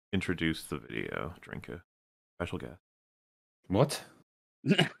introduce the video, Drinker. Special guest. What?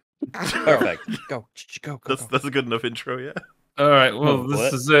 Perfect. Go. That's a good enough intro, yeah. All right, well,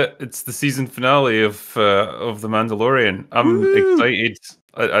 this is it. It's the season finale of The Mandalorian. I'm excited.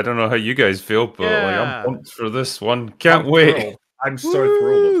 I don't know how you guys feel, but like, I'm pumped for this one. Can't wait. Thrilled. I'm so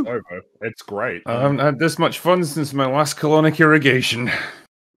thrilled it's over. It's great. I haven't had this much fun since my last colonic irrigation.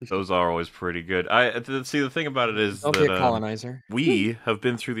 Those are always pretty good. See, the thing about it is Don't be a colonizer. We have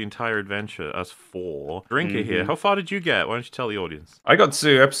been through the entire adventure, us four. Drinker here. How far did you get? Why don't you tell the audience? I got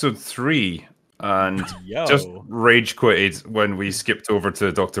to episode 3 and just rage quitted when we skipped over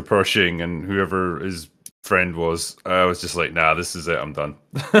to Dr. Pershing and whoever his friend was. I was just like, nah, this is it. I'm done.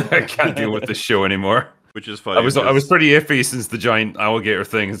 I can't deal with this show anymore. Which is funny. I was pretty iffy since the giant alligator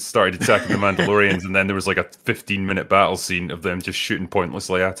thing started attacking the Mandalorians, and then there was like a 15-minute battle scene of them just shooting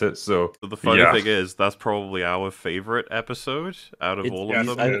pointlessly at it. So the funny thing is, that's probably our favorite episode out of all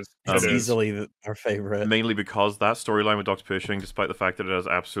of them. It's easily our favorite. Mainly because that storyline with Dr. Pershing, despite the fact that it has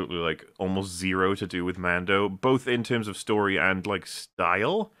absolutely like almost zero to do with Mando, both in terms of story and like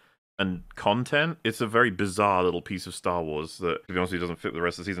style and content, it's a very bizarre little piece of Star Wars that, to be honest with you, doesn't fit with the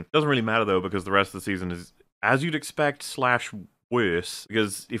rest of the season. Doesn't really matter, though, because the rest of the season is, as you'd expect, / worse,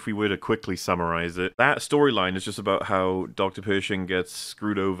 because if we were to quickly summarize it, that storyline is just about how Dr. Pershing gets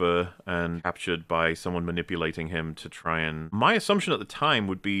screwed over and captured by someone manipulating him to try and... My assumption at the time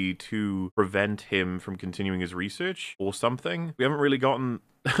would be to prevent him from continuing his research or something. We haven't really gotten...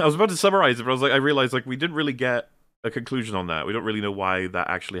 I was about to summarize it, but I realized, like, we didn't really get a conclusion on that. We don't really know why that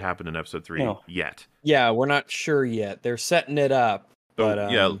actually happened in episode 3 yet. Yeah, we're not sure yet. They're setting it up. But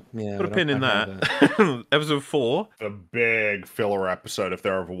put a pin in that. Episode 4. The big filler episode, if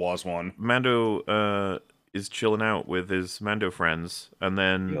there ever was one. Mando is chilling out with his Mando friends, and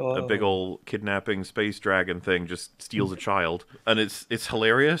then a big ol' kidnapping space dragon thing just steals a child, and it's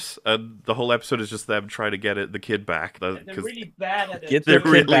hilarious. And the whole episode is just them trying to get the kid back. They're really bad at it. Get their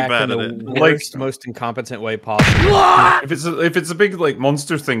kid back in the worst, most incompetent way possible. If it's a big like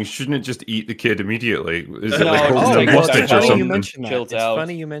monster thing, shouldn't it just eat the kid immediately? Is it like it's or funny you something? mentioned that. It's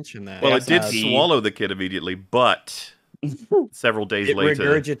funny you mentioned that. Well, it did swallow the kid immediately, but several days later,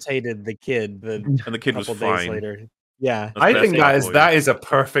 regurgitated the kid, and the kid was fine. Later. Yeah, I think that is a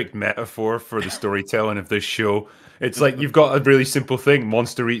perfect metaphor for the storytelling of this show. It's like you've got a really simple thing: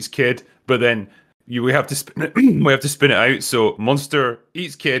 monster eats kid, but then we have to spin it. We have to spin it out. So monster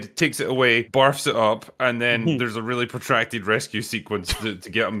eats kid, takes it away, barfs it up, and then there's a really protracted rescue sequence to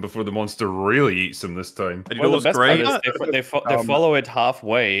get him before the monster really eats him this time. And the best part is they follow it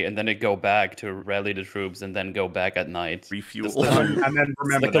halfway and then they go back to rally the troops and then go back at night. Refuel. And then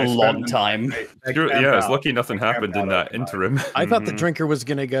remember, it's like a long time. It's lucky nothing happened in that interim. I thought the drinker was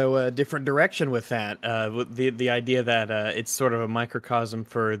going to go a different direction with that. With the idea that it's sort of a microcosm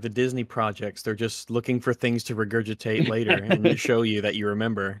for the Disney projects. They're just looking for things to regurgitate later and show you that you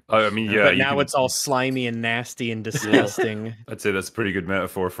remember. I mean, yeah. But now it's all slimy and nasty and disgusting. I'd say that's a pretty good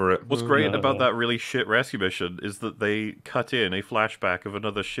metaphor for it. What's great about that really shit rescue mission is that they cut in a flashback of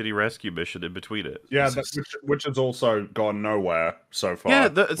another shitty rescue mission in between it. Yeah, which has also gone nowhere so far. Yeah,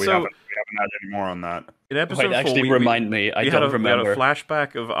 we haven't had any more on that. In episode 4, actually remind me. I don't remember. We had a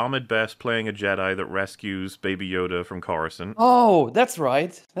flashback of Ahmed Best playing a Jedi that rescues Baby Yoda from Coruscant. Oh, that's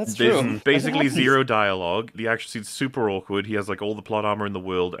right. That's true. Basically zero dialogue. The action scene's super awkward. He has like all the plot armor in the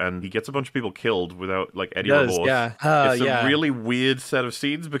world, and he gets a bunch of people killed without like any remorse. Yeah. It's a really weird set of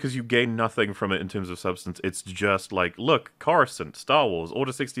scenes because you gain nothing from it in terms of substance. It's just like, look, Coruscant, Star Wars,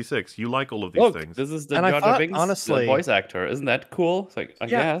 Order 66. You like all of these things. This is the Jar Jar Binks, honestly, the voice actor. Isn't that cool? It's like, I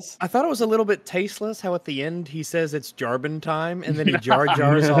guess. I thought it was a little bit tasteless how at the end he says it's Jarbin time, and then he jar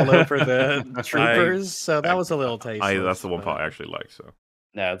jars all over the troopers. So that was a little tasteless. That's the one part I actually like. So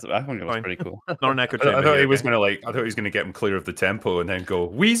yeah, I think it was pretty cool. Not an echo chamber. I thought he was gonna get him clear of the temple and then go,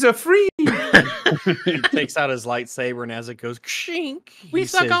 "Weezer free." He takes out his lightsaber, and as it goes, "Kshink,"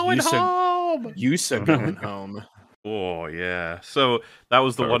 Weezer going home. You're going home. Oh yeah. So that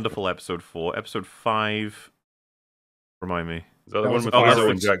was the wonderful episode 4. Episode 5. Remind me. Is that the one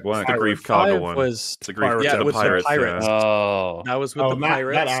with Jack Black? The Grief Cargo one. Was the Grief to the Pirates. Oh, that was with the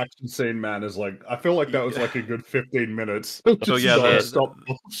Pirates. That action scene, man, is like, I feel like that was like a good 15 minutes. So yeah, stop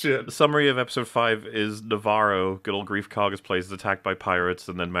bullshit. The summary of episode 5 is Navarro, good old Grief Karga's place, is attacked by pirates,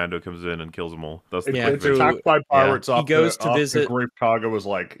 and then Mando comes in and kills them all. That's the it's attacked by pirates. He goes to visit. Grief Karga was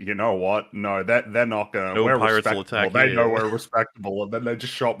like, you know what? No, they're not gonna. No we're pirates will respectable. attack. They know we're respectable, and then they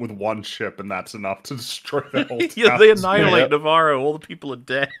just shot with one ship, and that's enough to destroy the whole. Yeah, they annihilate Navarro. All the people are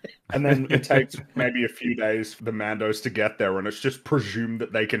dead. And then it takes maybe a few days for the Mandos to get there, and it's just presumed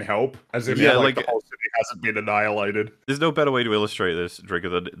that they can help, as if the whole city hasn't been annihilated. There's no better way to illustrate this, Drigger,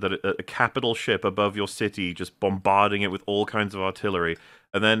 than a capital ship above your city just bombarding it with all kinds of artillery.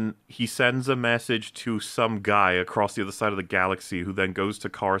 And then he sends a message to some guy across the other side of the galaxy who then goes to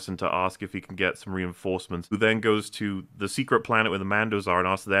Coruscant to ask if he can get some reinforcements, who then goes to the secret planet where the Mandos are and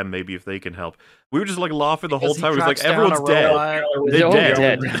asks them maybe if they can help. We were just like laughing the whole time. It was like, everyone's dead. They're all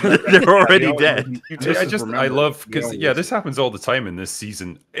dead. dead. They're already dead. I love, because, this happens all the time in this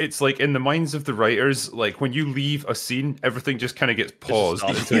season. It's like in the minds of the writers, like when you leave a scene, everything just kind of gets paused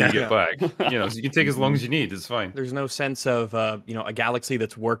until you get back. So you can take as long as you need. It's fine. There's no sense of, a galaxy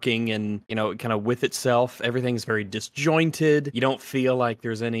that's working and, kind of with itself. Everything's very disjointed. You don't feel like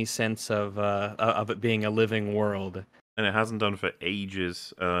there's any sense of it being a living world. And it hasn't done for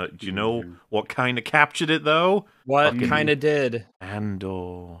ages. Do you know what kind of captured it, though? What kind of did?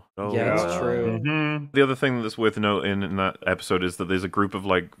 Andor. Oh, Yeah, that's true. Mm-hmm. The other thing that's worth noting in that episode is that there's a group of,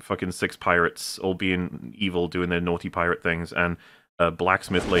 like, fucking 6 pirates, all being evil, doing their naughty pirate things, and a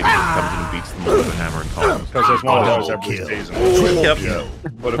blacksmith lady just comes in and beats them all with a hammer and tongs. Because there's one of those every season. Yep.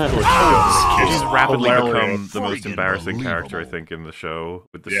 But of course, She's rapidly hilarious. become the most embarrassing character, I think, in the show,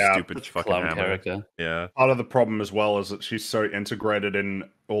 with the stupid fucking Clown hammer. character. Yeah. Part of the problem as well is that she's so integrated in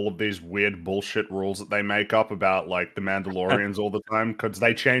all of these weird bullshit rules that they make up about, like, the Mandalorians all the time, because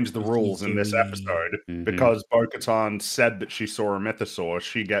they changed the rules in this episode. Because Bo-Katan said that she saw a mythosaur,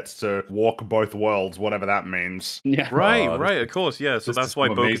 she gets to walk both worlds, whatever that means. Yeah. Right, of course, yeah. So this that's is why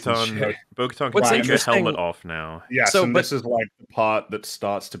some amazing Bo-Katan can What's take her interesting- helmet off now. Yes, So, and but- this is like the part that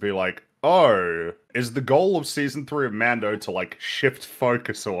starts to be like, oh, is the goal of season 3 of Mando to like shift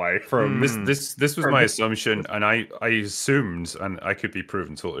focus away from this was my assumption, and I assumed, and I could be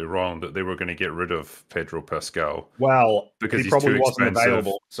proven totally wrong, that they were going to get rid of Pedro Pascal. Well, Because he he's probably too wasn't expensive.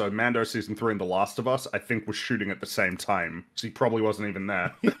 available. So Mando season 3 and The Last of Us, I think, was shooting at the same time. So he probably wasn't even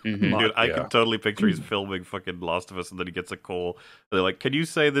there. Dude, I Yeah. can totally picture he's filming fucking Last of Us, and then he gets a call. They're like, "Can you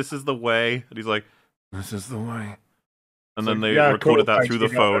say this is the way?" And he's like, "This is the way." And then they yeah, recorded cool, that through the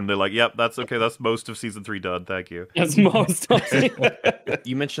thanks, we got phone. They're like, "Yep, that's okay. That's most of season 3 done. Thank you." That's most of it.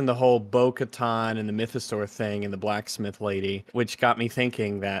 You mentioned the whole Bo-Katan and the mythosaur thing and the blacksmith lady, which got me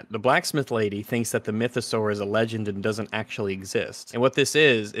thinking that the blacksmith lady thinks that the mythosaur is a legend and doesn't actually exist. And what this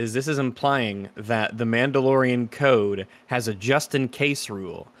is this is implying that the Mandalorian code has a just-in-case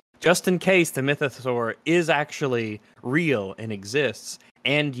rule. Just in case the mythosaur is actually real and exists,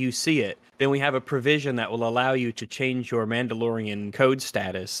 and you see it, then we have a provision that will allow you to change your Mandalorian code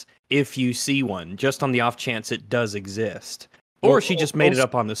status if you see one, just on the off chance it does exist. Or she just made it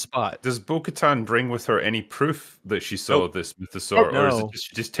up on the spot. Does Bo-Katan bring with her any proof that she saw this mythosaur, or is it No. just,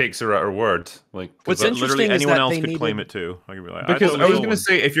 she just takes her at her word? Like, 'cause What's that- interesting Literally is anyone that else they could claim needed- it too. I could be like, Because I was going to know.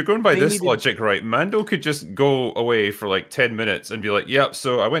 say, if you're going by They this needed- logic, right, Mando could just go away for like 10 minutes and be like, yep,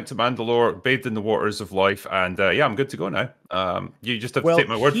 so I went to Mandalore, bathed in the waters of life, and yeah, I'm good to go now. You just have to take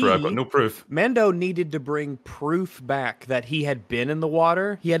my word for it. I've got no proof. Mando needed to bring proof back that he had been in the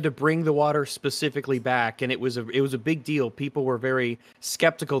water. He had to bring the water specifically back, and it was a big deal. People were very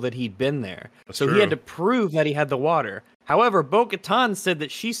skeptical that he'd been there. So he had to prove that he had the water. However, Bo-Katan said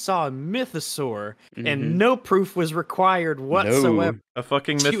that she saw a mythosaur, and no proof was required whatsoever. A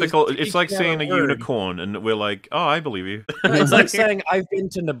fucking She was mythical. It's like taking saying a our word. unicorn, and we're like, "Oh, I believe you." It's like saying, I've been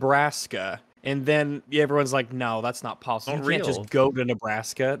to Nebraska. And then everyone's like, no, that's not possible. Not You can't real. just go to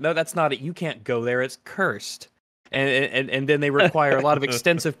Nebraska. No, that's not it. You can't go there. It's cursed. And then they require a lot of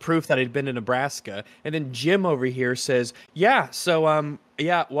extensive proof that I'd been to Nebraska. And then Jim over here says, yeah, so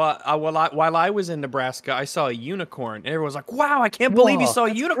while I was in Nebraska, I saw a unicorn. And everyone's like, wow, I can't believe you Whoa, saw a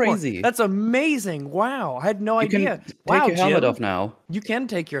that's unicorn. crazy. That's amazing. Wow, I had no You idea. can take Wow, your helmet Jim, off now. you can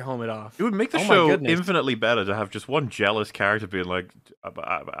take your helmet off. It would make the Oh my show goodness. infinitely better to have just one jealous character being like,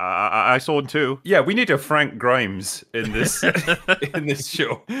 I saw one too. Yeah, we need a Frank Grimes in this in this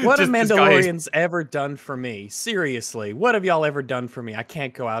show. What have Just this guy is- Mandalorians ever done for me? Seriously, what have y'all ever done for me? I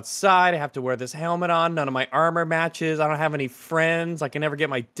can't go outside. I have to wear this helmet on. None of my armor matches. I don't have any friends. I can never get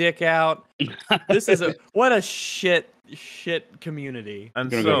my dick out. This is what a shit community. And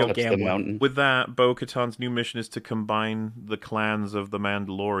Gonna so, go up to the gambling. mountain. with that, Bo-Katan's new mission is to combine the clans of the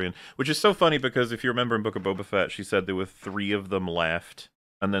Mandalorian, which is so funny because if you remember in Book of Boba Fett, she said there were 3 of them left.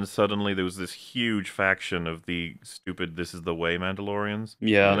 And then suddenly there was this huge faction of the stupid "This is the way" Mandalorians.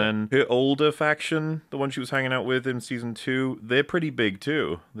 Yeah. And then her older faction, the one she was hanging out with in season 2, they're pretty big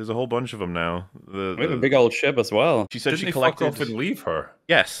too. There's a whole bunch of them now. We have a big old ship as well. She said Didn't she they collected. fuck off and leave her?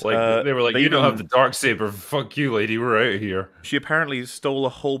 Yes, Like they were like, they you don't even- have the Darksaber. Fuck you, lady. We're out of here. She apparently stole a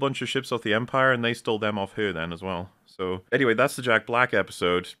whole bunch of ships off the Empire, and they stole them off her then as well. So anyway, that's the Jack Black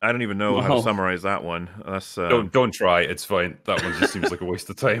episode. I don't even know how Wow. to summarize that one. That's Don't try. It's fine. That one just seems like a waste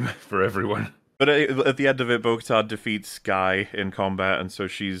of time for everyone. But at the end of it, Bo-Katan defeats Sky in combat, and so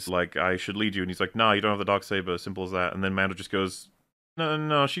she's like, I should lead you. And he's like, nah, you don't have the Darksaber, simple as that. And then Mando just goes,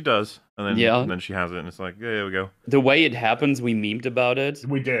 no, she does. And then she has it, and it's like, yeah, here we go. The way it happens, we memed about it.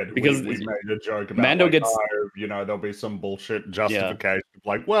 We did. Because we made a joke about Mando like, gets... there'll be some bullshit justification.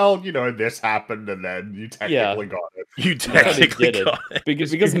 Like, well, this happened, and then you technically got it. You technically got it.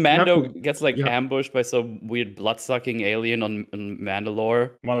 Because Mando gets like ambushed by some weird blood-sucking alien on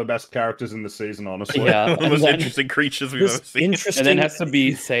Mandalore. One of the best characters in the season, honestly. Yeah. One of the most interesting creatures we've ever seen. And then has to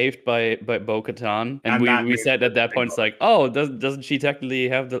be saved by Bo-Katan. And we said at that point, it's like, oh, doesn't she technically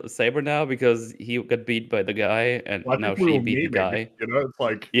have the saber now? Because he got beat by the guy, and now she beat the guy. It's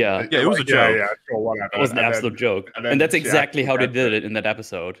like... Yeah, it was a joke. Yeah, sure, whatever. It was an absolute joke. And that's exactly how they did it in that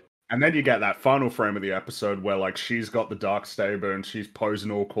episode. And then you get that final frame of the episode where, like, she's got the Darksaber and she's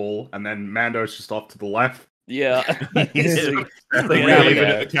posing all cool, and then Mando's just off to the left. Yeah. Really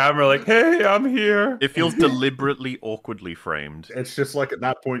at the camera, like, hey, I'm here. It feels deliberately awkwardly framed. It's just like, at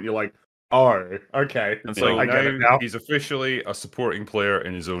that point, you're like, oh, okay. And so I get it now. He's officially a supporting player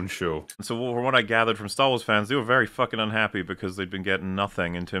in his own show. And so from what I gathered from Star Wars fans, they were very fucking unhappy because they'd been getting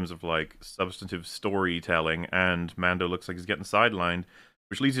nothing in terms of, like, substantive storytelling, and Mando looks like he's getting sidelined.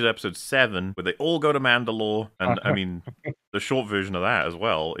 Which leads you to episode 7, where they all go to Mandalore, and I mean, the short version of that as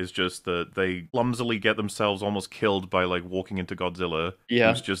well is just that they clumsily get themselves almost killed by, like, walking into Godzilla. Yeah.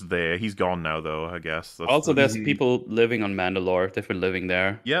 Who's just there. He's gone now, though, I guess. Also, there's people living on Mandalore. They've been living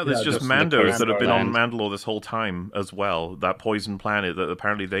there. Yeah, there's just Mandos that have been on Mandalore this whole time as well. That poisoned planet that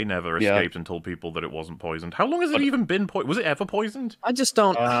apparently they never escaped and told people that it wasn't poisoned. How long has it even been poisoned? Was it ever poisoned? I just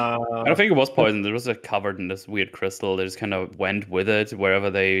don't... I don't think it was poisoned. It was covered in this weird crystal. They just kind of went with it wherever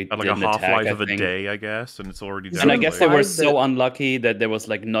they had like a half-life of a day, I guess, and it's already done. And I guess they were so unlucky that there was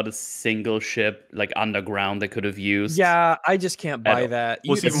like not a single ship like underground they could have used. Yeah, I just can't buy that.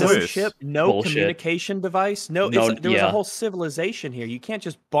 What's even no worse? ship, no communication device, there was a whole civilization here. You can't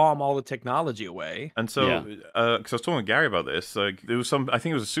just bomb all the technology away. And so, because I was talking to Gary about this, like there was I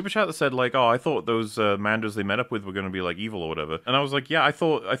think it was a super chat that said like, oh, I thought those Mandos they met up with were going to be like evil or whatever, and I was like, yeah, I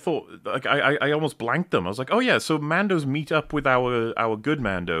thought like I almost blanked them. I was like, oh yeah, so Mandos meet up with our good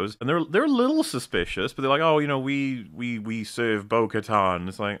Mandos, and they're a little suspicious, but they're like, oh, we serve Bo-Katan.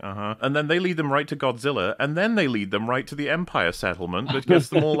 It's like, and then they lead them right to Godzilla, and then they lead them right to the Empire settlement, which gets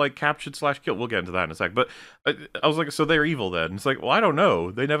them all like captured / killed. We'll get into that in a sec. But I was like, so they're evil then? And it's like, well, I don't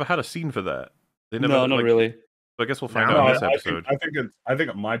know. They never had a scene for that. They never, no, not really. So I guess we'll find out in this episode. I think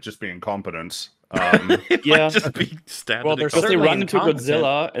it might just be incompetence. It might just be standard. Well, because they run into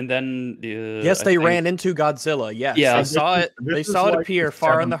Godzilla, and then yes, they ran into Godzilla. Yes, they saw it. They saw it appear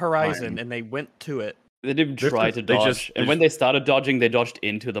far on the horizon, and they went to it. They didn't try to dodge, and when they started dodging, they dodged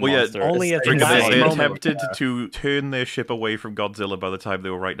into the monster. Yeah, only at the last moment. They attempted to turn their ship away from Godzilla by the time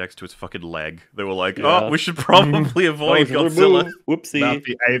they were right next to its fucking leg. They were like, oh, we should probably avoid Godzilla. Whoopsie. That's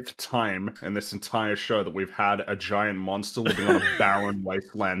the 8th time in this entire show that we've had a giant monster living on a barren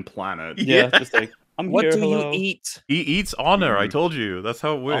wasteland planet. Yeah, just like, what do you eat? He eats honor. I told you. That's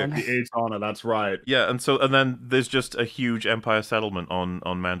how it works. He eats honor. That's right. Yeah, and then there's just a huge Empire settlement on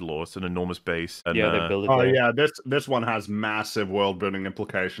Mandalore. It's an enormous base. And, they build it. Oh yeah, this one has massive world building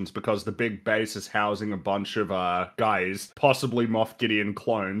implications because the big base is housing a bunch of guys, possibly Moff Gideon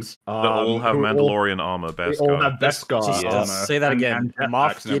clones. That all have Mandalorian armor. Beskar. All have Beskar armor. Say that again.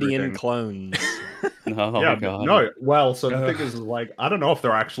 Moff Gideon clones. No. Well, so the thing is, like, I don't know if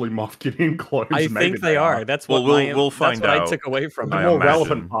they're actually Moff Gideon clones. I think they are. That's what we'll find that's what out. I took away from the it. more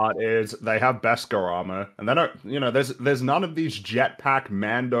relevant part is they have Beskar armor, and they don't. There's none of these jetpack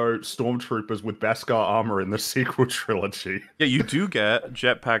Mando stormtroopers with Beskar armor in the sequel trilogy. Yeah, you do get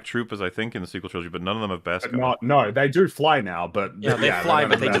jetpack troopers, I think, in the sequel trilogy, but none of them have Beskar. No, they do fly now, but they fly,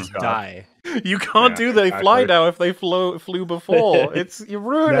 but they just die. You can't do they fly now if they flew before. You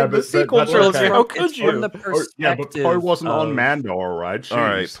ruined the sequel trilogy. Okay. How could you? But Poe wasn't on Mando, all right? All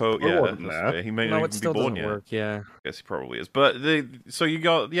right, Poe. Yeah, he may not even still be born doesn't yet. work. Yeah, I guess he probably is. But so you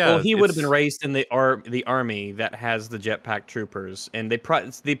got Well, he would have been raised in the army that has the jetpack troopers, and they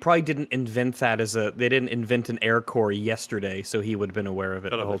probably didn't invent that they didn't invent an Air Corps yesterday, so he would have been aware of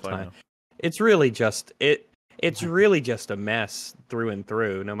it the whole time. It's really just It's really just a mess through and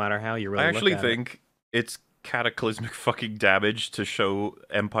through, no matter how you really look at it. I actually think it's cataclysmic fucking damage to show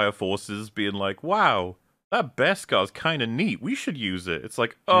Empire forces being like, wow, that Beskar's kind of neat. We should use it. It's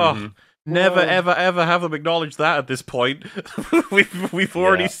like, never, ever, ever have them acknowledge that at this point. we've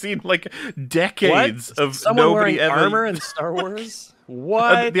already seen like decades of someone nobody wearing ever armor in Star Wars.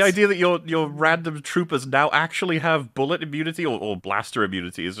 What? The idea that your random troopers now actually have bullet immunity or blaster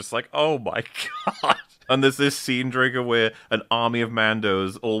immunity is just like, oh my god. And there's this scene, Draker, where an army of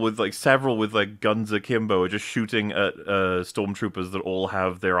Mandos, all with like several with like guns akimbo, are just shooting at stormtroopers that all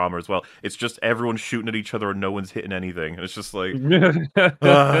have their armor as well. It's just everyone shooting at each other and no one's hitting anything. It's just like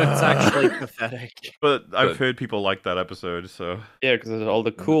It's actually pathetic. But I've heard people like that episode, so Yeah, because all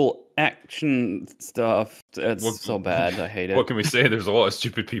the cool action stuff. It's so bad. I hate it. What can we say? There's a lot of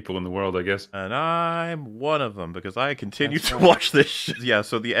stupid people in the world, I guess. And I'm one of them because I continue to watch this shit. Yeah,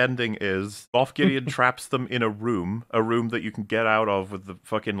 so the ending is Moff Gideon traps them in a room that you can get out of with the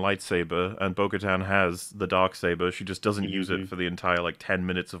fucking lightsaber, and Bo-Katan has the dark saber. She just doesn't use it for the entire 10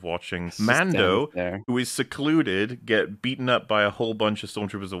 minutes of watching Mando, who is secluded, get beaten up by a whole bunch of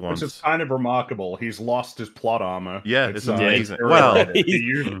stormtroopers at once. Which is kind of remarkable. He's lost his plot armor. Yeah, it's amazing. Well,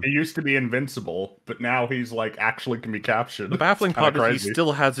 he used to be invincible, but now he's actually can be captured. The baffling part is he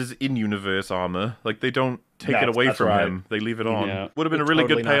still has his in-universe armor. They don't take it away from him. They leave it on. Yeah. Would have been a really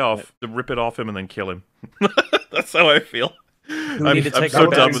good payoff to rip it off him and then kill him. That's how I feel. I'm so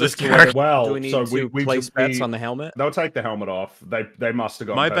done with this character. Well, do we need to place bets on the helmet? They'll take the helmet off. They must have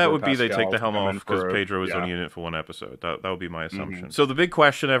gone. My bet would be they take the helmet off because Pedro is only in it for one episode. That would be my assumption. So the big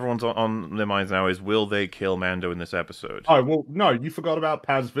question everyone's on their minds now is, will they kill Mando in this episode? Oh, well, no, you forgot about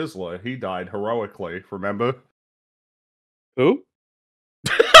Paz Vizsla. He died heroically, remember? Who?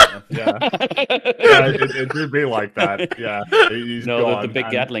 Yeah, it did be like that. Yeah, he's the big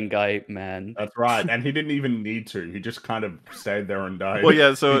Gatling guy, man. That's right, and he didn't even need to. He just kind of stayed there and died. Well,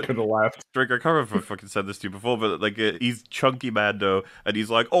 yeah, so he could have left. Drake, I can't remember if I fucking said this to you before, but he's chunky Mando, and he's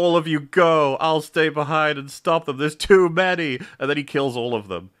like, "All of you go. I'll stay behind and stop them. There's too many," and then he kills all of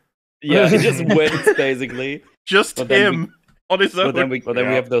them. Yeah, he just wins basically. Just him. On his own. But then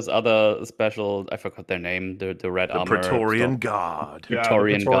we have those other special, I forgot their name, the red armor. Praetorian Guard.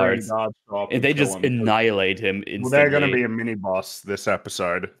 Praetorian Guards. And they just annihilate him instantly. Well, they're going to be a mini boss this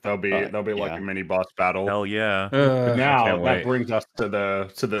episode. They'll be like a mini boss battle. Hell yeah. Now that brings us to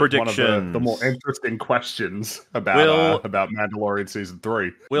the one of the more interesting questions about Mandalorian season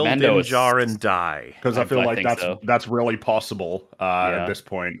 3. Will Din Djarin die? Because I feel like that's really possible at this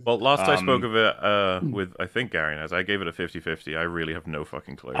point. Well, last I spoke of it with I think Gary and I gave it a 50-50. I really have no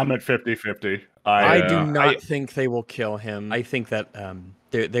fucking clue. I'm at 50-50. I do not think they will kill him. I think that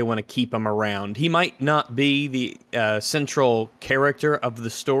they want to keep him around. He might not be the central character of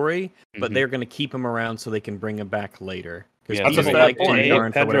the story, but they're going to keep him around so they can bring him back later. Yeah,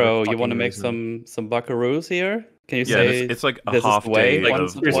 Pedro, you want to make some buckaroos here? Can you say it's like a half day?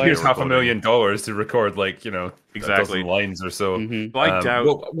 Here's $500,000 to record exactly a dozen lines or so. I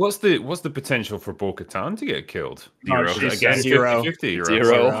doubt. What's the potential for Bo-Katan to get killed? Zero.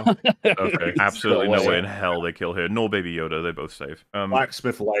 Zero. Okay, absolutely no way in hell they kill her. Nor Baby Yoda. They're both safe.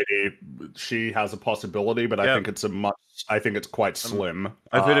 Blacksmith Lady, she has a possibility, but I think it's quite slim.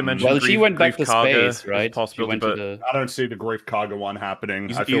 I've heard it mentioned. Well, she went back to space, right? I don't see the Grief Karga one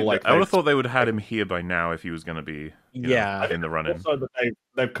happening. I would have thought they would have had him here by now if he was going to be in the run-in. Also, that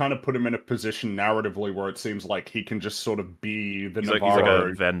they've kind of put him in a position narratively where it seems like he can just sort of be the Navarro. He's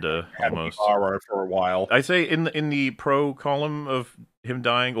like a vendor almost. Navarro for a while. I say in the pro column of him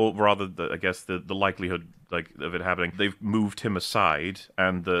dying, or rather, I guess the likelihood of it happening, they've moved him aside,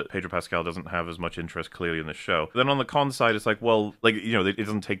 and that Pedro Pascal doesn't have as much interest clearly in the show. Then on the con side, it's it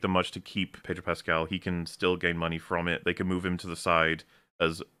doesn't take them much to keep Pedro Pascal. He can still gain money from it. They can move him to the side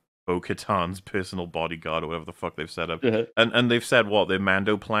as Bo-Katan's personal bodyguard or whatever the fuck they've set up. And they've said their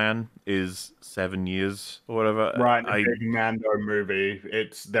Mando plan is 7 years or whatever. Right, a big Mando movie.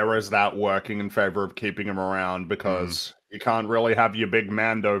 There is that working in favor of keeping him around because you can't really have your big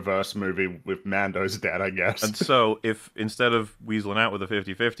Mando-verse movie with Mando's dead, I guess. And so if instead of weaseling out with a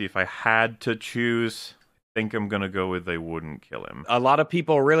 50-50, if I had to choose, I think I'm going to go with they wouldn't kill him. A lot of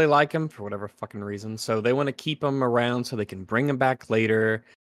people really like him for whatever fucking reason. So they want to keep him around so they can bring him back later.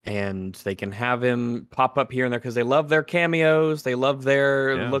 And they can have him pop up here and there because they love their cameos. They love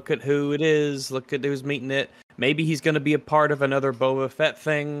their look at who it is, look at who's meeting it. Maybe he's going to be a part of another Boba Fett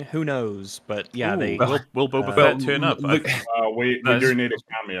thing. Who knows? But yeah, will Boba Fett turn up? We do need a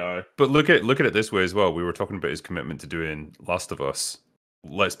cameo. But look at it this way as well. We were talking about his commitment to doing Last of Us.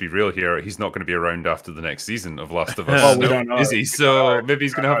 Let's be real here. He's not going to be around after the next season of Last of Us. We don't know. Is he? So maybe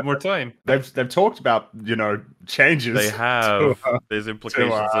he's going to have more time. They've talked about changes. They have. There's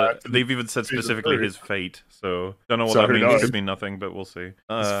implications. They've even said specifically his fate. So don't know what that means. It could mean nothing, but we'll see.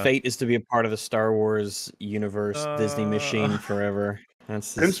 His fate is to be a part of the Star Wars universe, Disney machine forever.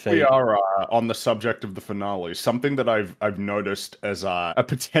 Since we are on the subject of the finale, something that I've noticed as a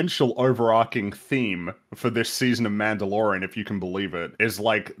potential overarching theme for this season of Mandalorian, if you can believe it, is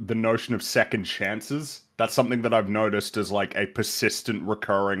the notion of second chances. That's something that I've noticed as like a persistent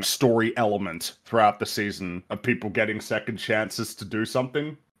recurring story element throughout the season of people getting second chances to do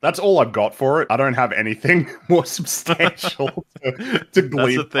something. That's all I've got for it. I don't have anything more substantial to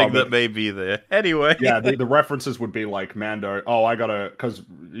glean. That's the thing that may be there. Anyway. Yeah, the references would be like Mando. Oh, I gotta, because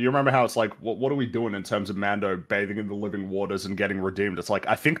you remember how it's like, what are we doing in terms of Mando bathing in the living waters and getting redeemed? It's like,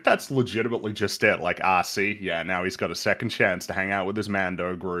 I think that's legitimately just it. Like, see, yeah, now he's got a second chance to hang out with his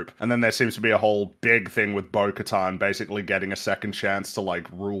Mando group. And then there seems to be a whole big thing with Bo-Katan basically getting a second chance to like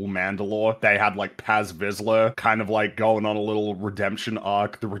rule Mandalore. They had like Paz Vizsla kind of like going on a little redemption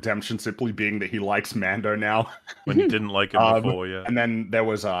arc. The redemption simply being that he likes Mando now. When he didn't like him before, yeah. And then there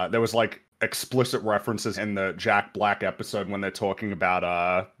was like explicit references in the Jack Black episode when they're talking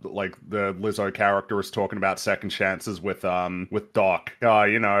about like the Lizzo character is talking about second chances with Doc.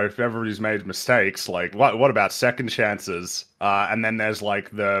 You know, if everybody's made mistakes, like what about second chances? And then there's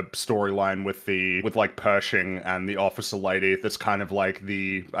like the storyline with like Pershing and the officer lady. That's kind of like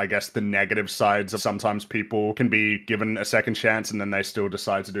I guess the negative sides of sometimes people can be given a second chance and then they still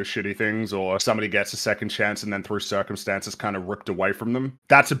decide to do shitty things, or somebody gets a second chance and then through circumstances kind of ripped away from them.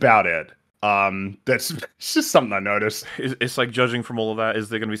 That's about it. That's just something I noticed. It's like, judging from all of that, is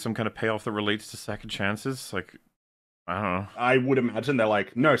there going to be some kind of payoff that relates to second chances? Like, I don't know. I would imagine they're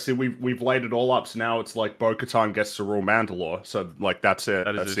like, no, see, we've laid it all up, so now it's like Bo-Katan gets to rule Mandalore, so like that's it.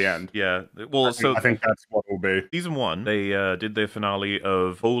 That's the end. Yeah. Well, I think that's what it will be. Season 1, they did their finale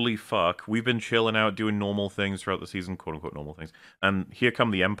of holy fuck, we've been chilling out doing normal things throughout the season, quote unquote normal things, and here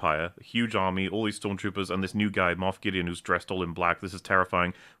come the Empire, a huge army, all these stormtroopers, and this new guy, Moff Gideon, who's dressed all in black. This is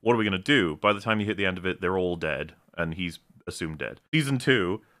terrifying. What are we gonna do? By the time you hit the end of it, they're all dead, and he's assumed dead. Season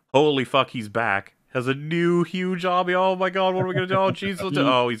 2, holy fuck, he's back. Has a new huge army. Oh my god, what are we gonna do? Oh Jesus!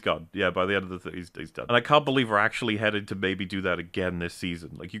 Oh, he's gone. Yeah, by the end of the he's done. And I can't believe we're actually headed to maybe do that again this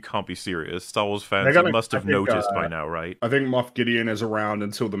season. Like, you can't be serious. Star Wars fans must have noticed by now, right? I think Moff Gideon is around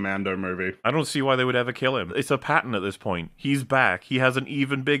until the Mando movie. I don't see why they would ever kill him. It's a pattern at this point. He's back. He has an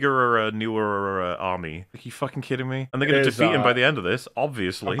even bigger or newer army. Are you fucking kidding me? And they're gonna defeat him by the end of this,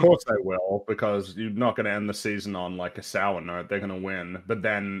 obviously. Of course they will, because you're not gonna end the season on like a sour note. They're gonna win, but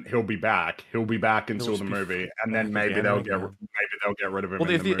then he'll be back. He'll be back until the movie. And then maybe they'll get rid of him. Well,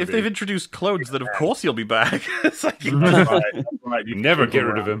 if they've introduced clones, then of course he'll be back. It's like, right. You never get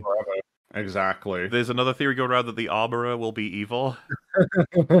rid of him. Forever. Exactly. There's another theory going around that the Armorer will be evil.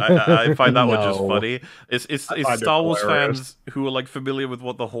 I find that one just funny. It's Star Wars fans who are like familiar with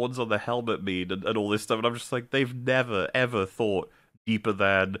what the horns on the helmet mean and all this stuff, and I'm just like, they've never ever thought deeper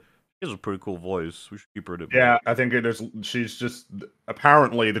than, she has a pretty cool voice, we should keep her in it. Yeah, I think it is. She's just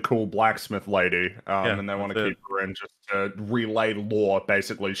apparently the cool blacksmith lady, and they want to keep her in just to relay lore,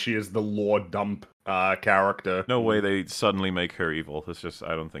 basically. She is the lore dump character. No way they suddenly make her evil. It's just,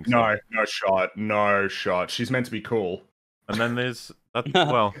 I don't think so. No shot. She's meant to be cool. And then there's,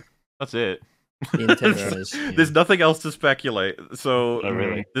 well, that's it. The intention is, There's nothing else to speculate. So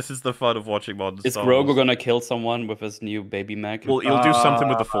really. This is the fun of watching modern Is Star Grogu Wars. gonna kill someone with his new baby mech? Well, he'll do something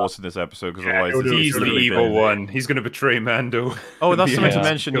with the Force in this episode, because otherwise He's the evil one. He's going to betray Mando. Oh, that's something to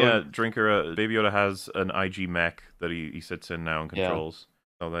mention. Yeah, Drinker, Baby Yoda has an IG mech that he sits in now and controls.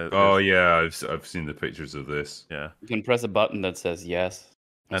 Oh yeah, I've seen the pictures of this. Yeah, You can press a button that says yes.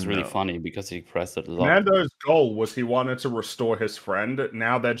 It's really funny because he pressed it a lot. Mando's goal was he wanted to restore his friend.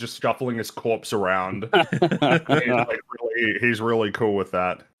 Now they're just shuffling his corpse around. He's really cool with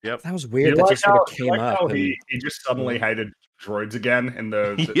that. Yep. That was weird. That just sort of came up. He just suddenly hated droids again in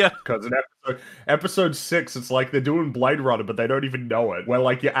because in episode 6, it's like they're doing Blade Runner, but they don't even know it. Where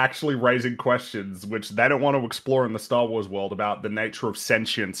like you're actually raising questions which they don't want to explore in the Star Wars world about the nature of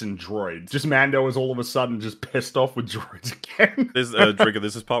sentience in droids. Just Mando is all of a sudden just pissed off with droids again. There's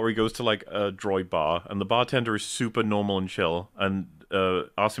this part where he goes to like a droid bar, and the bartender is super normal and chill, and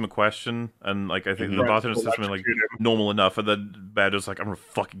asks him a question, and like I think the bartender says something like normal enough, and then Mando's like, I'm gonna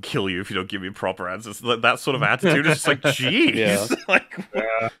fucking kill you if you don't give me proper answers. Like, that sort of attitude is just like, jeez.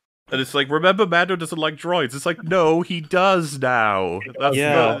 And it's like, remember, Mando doesn't like droids. It's like, no, he does now.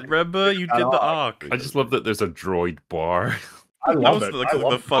 Remember, you did the arc. I just love that there's a droid bar. I love it. The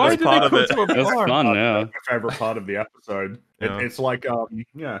funnest part of it. That's fun, yeah. My favorite part of the episode. It's like,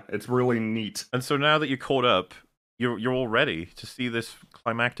 it's really neat. And so now that you're caught up, you're all ready to see this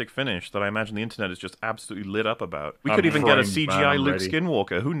climactic finish that I imagine the internet is just absolutely lit up about. We could even get a CGI Luke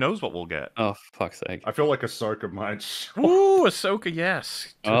Skywalker. Who knows what we'll get? Oh, fuck's sake. I feel like Ahsoka might. Ooh, Ahsoka,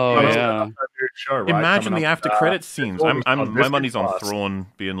 yes. Oh, yeah. Show, right? Imagine the after credits scenes. My money's on Thrawn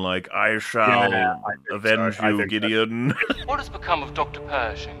being like, I shall avenge you, Gideon. What has become of Dr.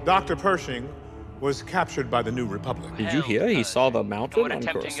 Pershing? Dr. Pershing was captured by the New Republic. Did you hear? He saw the mountain on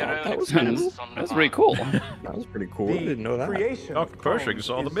Coruscant. That was cool. That's pretty cool. That was pretty cool. I didn't know that. Dr. Pershing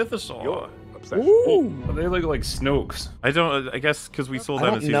saw the mythosaur. Ooh. They look like Snokes. I guess because we saw I that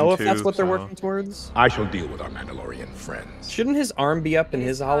in don't season know if 2, that's what they're so- working towards. I shall deal with our Mandalorian friends. Shouldn't his arm be up in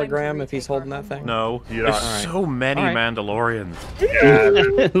his hologram if he's holding that thing? No. Yeah. There's Alright. so many Mandalorians.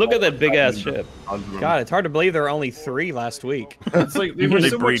 Look at that big ass ship. God, it's hard to believe there were only 3 last week. It's like they were They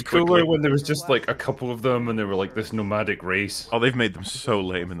so breed much cooler quickly. when there was just like a couple of them, and they were like this nomadic race. Oh, they've made them so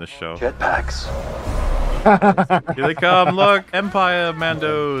lame in this show. Jetpacks. Here they come, look! Empire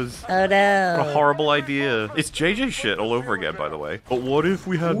Mandos! Oh no. What a horrible idea. It's JJ shit all over again, by the way. But what if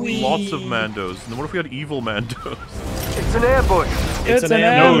we had lots of Mandos? And then what if we had evil Mandos? It's an ambush. It's an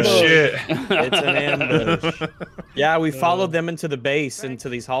No ambush. shit. It's an ambush. Yeah, we followed them into the base, into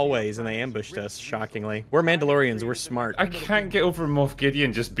these hallways, and they ambushed us, shockingly. We're Mandalorians, we're smart. I can't get over Moff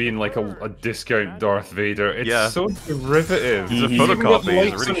Gideon just being like a discount Darth Vader. It's Yeah. so derivative. He's a He's even got photocopy.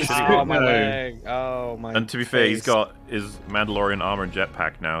 He's a lights really on his shitty suit Oh, my now. leg. Oh, my And to be fair, he's face. got his Mandalorian armor and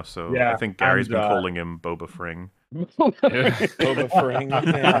jetpack now, so Yeah, I think Gary's and, been calling him Boba Fring. Boba Fring.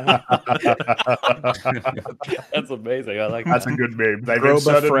 Yeah. That's amazing. I like That's that. a good meme. They've Boba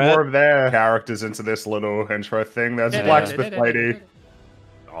inserted Fett. more of their characters into this little intro thing. There's Yeah. Blacksmith Lady.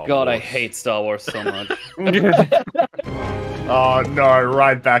 Oh, God, I Lord. hate Star Wars so much. Oh no,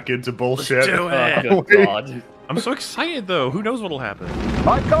 right back into bullshit. do it. Oh, good God. I'm so excited though. Who knows what'll happen?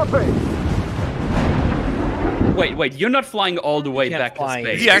 I copy. Wait, you're not flying all the way can't back fly. to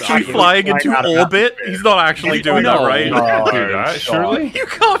space. Is he actually Actually flying flying into out of orbit? atmosphere. He's not actually doing No. that, right? You can't do that, surely? You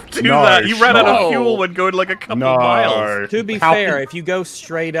can't do No, that. You ran out of no. fuel when going like a couple No. miles. To be How fair, can- if you go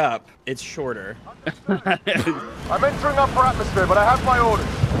straight up, it's shorter. I'm entering upper atmosphere, but I have my orders.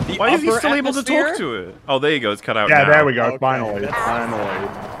 The Why is he upper still able to atmosphere? talk to it? Oh, there you go. It's cut out Yeah, now. there we go. Okay, Finally, that's- finally.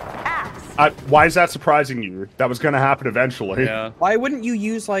 Why is that surprising you? That was going to happen eventually. Yeah. Why wouldn't you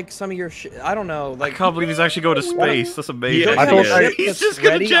use like some of your I don't know, I like can't believe he's actually going to space. That's amazing. Don't I you thought have a that- ship He's that's just gonna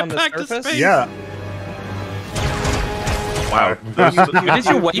ready on the jetpack to surface? space. Yeah. Wow. Did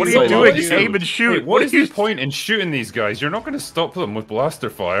you wait What are so you long? doing? Aim and shoot. Wait, what is you the point in shooting these guys? You're not going to stop them with blaster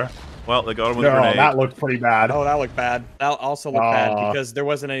fire. Well, they got him with a No, grenade. that looked pretty bad. Oh, that looked bad. That also looked bad Aw. because there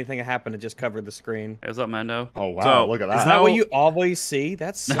wasn't anything that happened. It just covered the screen. Hey, what's up, Mando? Oh wow, So, look at Is that. that How- what you always see?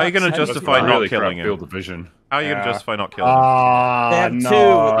 That's How are you going to justify That's not really killing crap him? field of vision. How are you going Yeah. to justify not killing him? They have no.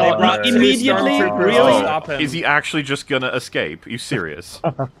 two. They brought two Immediately? stormtroopers to Really? stop him. Is he actually just going to escape? Are you serious?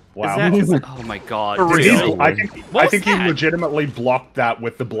 Wow. Oh my God. For dude. real? I think I What's think he that? legitimately blocked that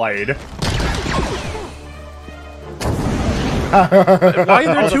with the blade. Why are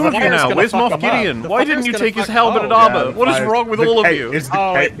there Oh, two the of you fire's now? gonna Where's fuck Moff him up. Gideon? The Why didn't fire's you gonna take his fuck- helmet and oh, armor? Yeah, What is wrong with all of hey, you? Is the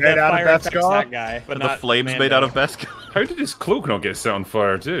Oh, cape wait, made the out of fire affects Beskar? that guy, but the not flames Mando. made out of Beskar? How did his cloak not get set on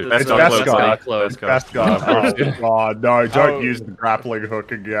fire, too? Beskar It's clothes, Beskar. buddy. Clothes. Beskar. Oh god, no! Don't Oh. use the grappling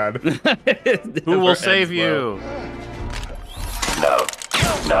hook again. Who will save you? No.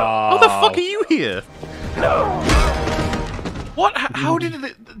 How the fuck are you here? What? How did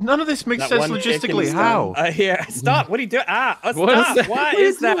it? None of this makes That sense one chick in logistically. the How? stun. Yeah, stop. What are you doing? What is Stop. that? What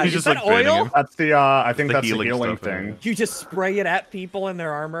is that? He's Is just, that like, fanning oil? him. That's the I think The that's healing the healing stuff, thing. You just spray it at people in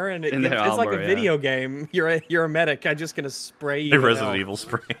their armor, and In their it's like armor, a yeah. video game. You're a medic. I'm just gonna spray you. A with Resident health. Evil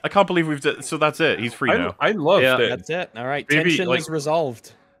spray. I can't believe we've done. So that's it. He's free now. I loved Yeah. it. That's it. All right, Maybe, tension like- is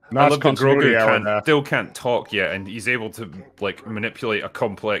resolved. I Nice love that continuity Grogu error there. still can't talk yet, and he's able to like manipulate a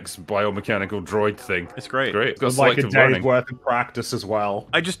complex biomechanical droid thing. It's great. Great. It's got It was like a selective day's learning. worth of practice as well.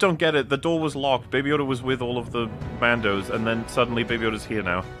 I just don't get it. The door was locked. Baby Yoda was with all of the Mandos, and then suddenly Baby Yoda's here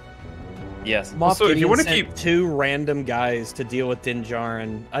now. Yes. Moff Also, if you Gideon wanna sent keep- two random guys to deal with Din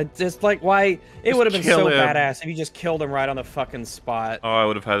Djarin. I just like why it Just would have been kill so him. badass if you just killed him right on the fucking spot. Oh, I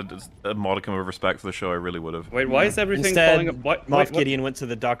would have had a modicum of respect for the show. I really would have. Wait, why is everything Instead, falling apart? Moff Gideon went to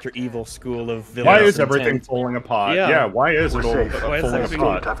the Dr. Evil school of Why villainous is everything intent. falling apart? Yeah. Yeah, why is it all safe. Why is falling everything-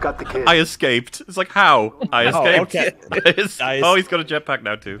 apart? I've got the kid. I escaped. It's like how? I escaped. okay. Oh, he's got a jetpack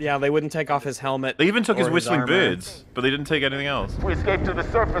now too. Yeah, they wouldn't take off his helmet. They even took his or whistling armor. birds, but they didn't take anything else. If we escape to the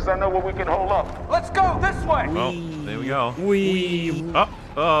surface, I know where we can hold up. Let's go this way. Well, there we go. We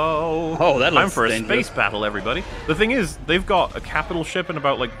Oh, that Time looks for a dangerous. space battle, everybody. The thing is, they've got a capital ship and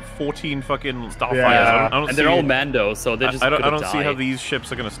about like 14 fucking starfighters. Yeah. I don't And see, they're all Mando, so they're just I gonna don't see die. how these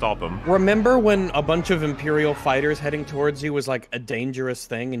ships are going to stop them. remember when a bunch of Imperial fighters heading towards you was like a dangerous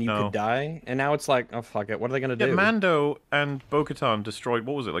thing and you No. could die, and now it's like, oh fuck it, what are they gonna Yeah, do? Mando and Bo-Katan destroyed,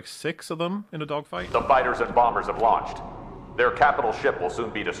 what was it, like 6 of them in a dogfight? The fighters and bombers have launched. Their capital ship will soon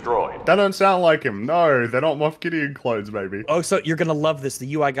be destroyed. That don't sound like him. No, they're not Moff Gideon clones, baby. Oh, so you're gonna love this.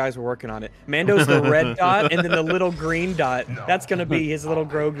 The UI guys were working on it. Mando's the red dot, and then the little green dot. That's gonna be his little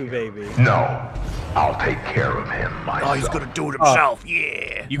Grogu baby. No, I'll take care of him myself. Oh, he's gonna do it himself.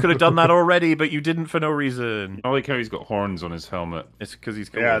 Yeah. You could have done that already, but you didn't for no reason. I like how he's got horns on his helmet. It's because he's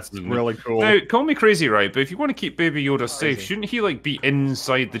cool. Yeah, it's really cool. Now, call me crazy, right? But if you want to keep Baby Yoda safe, shouldn't he like be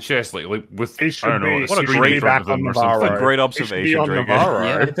inside the chest, like with He should I don't know, be. a What a screen great in front of back him on or Navarro. something? A great He should be observation, on Dragon. Navarro.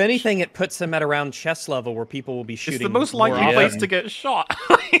 Yeah. If anything, it puts him at around chest level where people will be shooting. It's the most more likely often. place to get shot.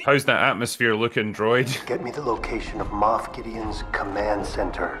 How's that atmosphere looking, droid? Get me the location of Moff Gideon's command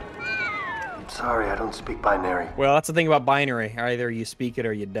center. I'm sorry, I don't speak binary. Well, that's the thing about binary. Either you speak it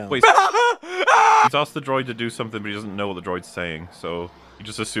or you don't. Wait, he's asked the droid to do something, but he doesn't know what the droid's saying, so he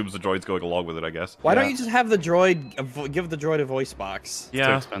just assumes the droid's going along with it, I guess. Why don't you just have the droid give the droid a voice box? Too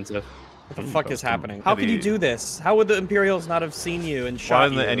Yeah. expensive. What the fuck is happening? How could you do this? How would the Imperials not have seen you and Why shot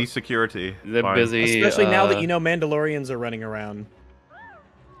isn't you? there any security? They're Fine. busy. Especially now that you know Mandalorians are running around.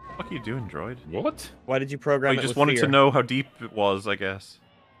 What are you doing, droid? What? Why did you Oh, program you it just with wanted fear? to know how deep it was, I guess.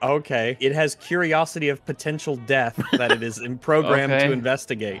 Okay. It has curiosity of potential death that it is programmed Okay. to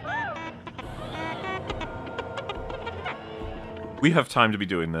investigate. We have time to be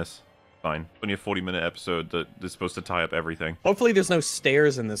doing this. Fine. Only a 40-minute episode that is supposed to tie up everything. Hopefully there's no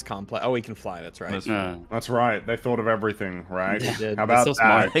stairs in this complex. Oh, we can fly, that's right. That's- That's right. They thought of everything, right? They did. How about so that?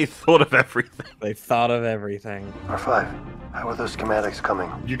 smart. They thought of everything. They thought of everything. R5, how are those schematics coming?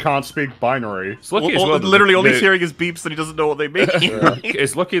 You can't speak binary. It's lucky as well that Literally, all the- he's hearing is beeps and he doesn't know what they mean.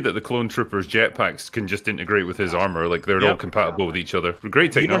 It's lucky that the clone troopers' jetpacks can just integrate with his armor, like they're all Yep. compatible with each other.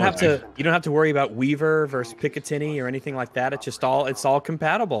 Great You don't technology. have to worry about Weaver versus Picatinny or anything like that. It's all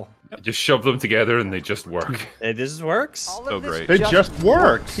compatible. Just shove them together and they just work. It just works. So great. It just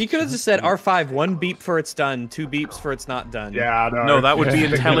works. He could have just said R5, 1 beep for it's done, 2 beeps for it's not done. Yeah, no. No, that would be Yeah.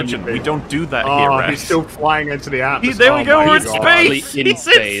 intelligent. We don't do that here, Oh, Rex. he's still flying into the atmosphere. There we Oh go, my we're in God. space! In He's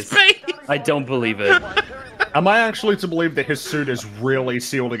space. in space! I don't believe it. Am I actually to believe that his suit is really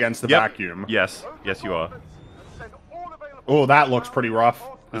sealed against the Yep. vacuum? Yes. Yes, you are. Oh, that looks pretty rough.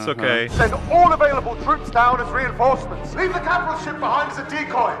 It's okay. Send all available troops down as reinforcements. Leave the capital ship behind as a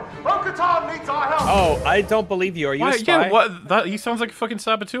decoy. Bo-Katan needs our help. Oh, I don't believe you. Are you a Why, spy? yeah, what? That, he sounds like a fucking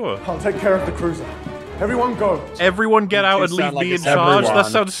saboteur. I'll take care of the cruiser. Everyone go. Everyone get out do and leave sound like me a in charge? saboteur.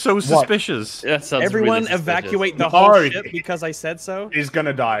 That sounds so suspicious. That sounds Everyone really suspicious. evacuate the whole No. ship because I said so? He's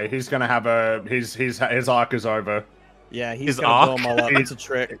gonna die. He's gonna have a his arc is over. Yeah, he's His gonna blow arc? them all up. It's a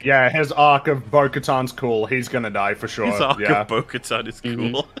trick. Yeah, his arc of Bo-Katan's cool. He's gonna die for sure. His arc yeah. of Bo-Katan is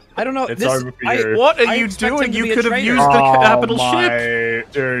cool. I don't know. It's this, over for you. What are I you expect him doing? to You be a could have traitor. used the capital ship.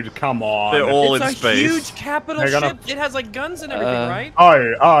 my dude, come on. They're all It's in a space. huge capital They're gonna- ship. It has like guns and everything,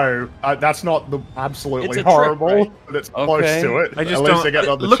 right? That's not the absolutely It's a trick, horrible, right? but it's close Okay. to it. I just At least don't. they get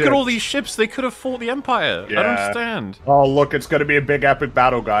on the Look at ship. all these ships. They could have fought the Empire. I don't Yeah. understand. Oh, look, it's gonna be a big epic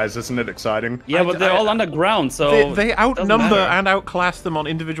battle, guys. Isn't it exciting? Yeah, but they're all underground, so They it doesn't outnumber matter. and outclass them on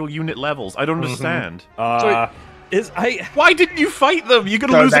individual unit levels. I don't understand. I Why didn't you fight them? You're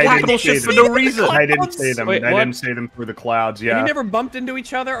gonna No, lose a they didn't capital see ship for them. no reason. I didn't see them. Wait, They what? didn't see them through the clouds. Yeah. You never bumped into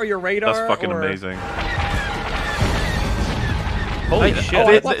each other or your radar? That's fucking or... amazing. Holy shit! I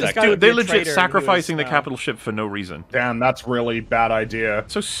They, thought this guy dude, would be they're a legit traitor and he was, sacrificing the capital ship for no reason. Damn, that's really bad idea.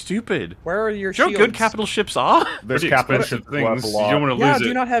 So stupid. Where are your Do you know shields? how good capital ships are? This Pretty capital expensive ship is worth a things. lot. You don't want to Yeah, lose do it.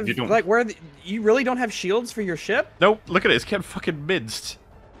 you not have You don't. like you really don't have shields for your ship? Nope, look at it. It's getting fucking minced.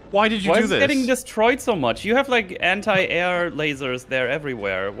 Why did you Why do is this? it getting destroyed so much? You have like anti-air lasers there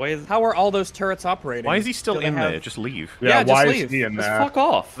everywhere. Why is How are all those turrets operating? Why is he still Do they in have- there? Just leave. Yeah, just why leave. is he in just there? fuck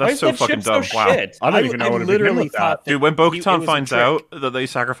off? Why That's is so that fucking ship dumb. so Wow. shit? I don't even know what to begin literally with thought that. Dude, when it Bo-Katan was a finds trick. out that they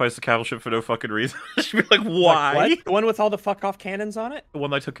sacrificed the capital ship for no fucking reason, she'll be like, why? What? The one with all the fuck off cannons on it? The one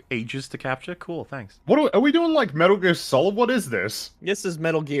that took ages to capture? Cool, thanks. What are we doing? Like Metal Gear Solid? What is this? This is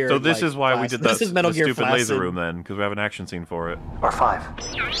Metal Gear. So this like, is why we Flaccid. did that This is Metal the Gear stupid Flaccid. laser room then, because we have an action scene for it.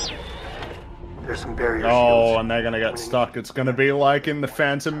 R5. There's some barrier Oh, shields. and they're gonna get stuck. It's gonna be like in the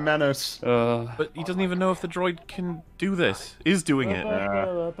Phantom Menace. But he doesn't even know if the droid can do this. Is doing it.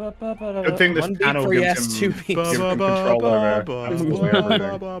 Good thing this One beep panel for gives yes, him, 2 beeps. gives him control over absolutely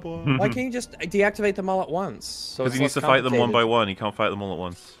everything. Why can't you just deactivate them all at once? So Because it's he needs less to fight them one complicated? by one. He can't fight them all at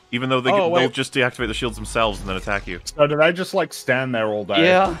once. Even though Oh, they'll wait. just deactivate the shields themselves and then attack you. So do they just like stand there all day?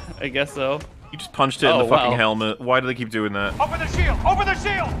 Yeah, I guess so. You just punched it in Oh, the fucking wow. helmet. Why do they keep doing that? Open the shield! Open the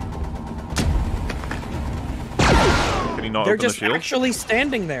shield! Can he not They're open the just shield? actually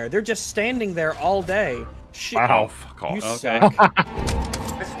standing there. They're just standing there all day. Shit. Wow. Fuck off. You Okay. suck.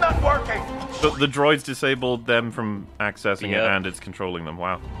 It's not working! The droids disabled them from accessing it Yeah. and it's controlling them.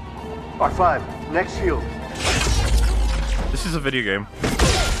 Wow. R5, next shield. This is a video game.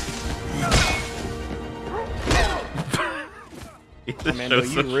 Amanda,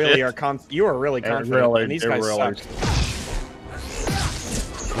 you really are you are really confident. And these guys suck.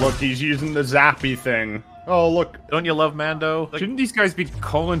 Look, he's using the zappy thing. Oh, look. Don't you love Mando? Like, shouldn't these guys be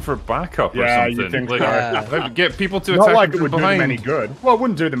calling for backup or yeah, something? You think like, get people to not attack like it from would behind. do them any good. Well, it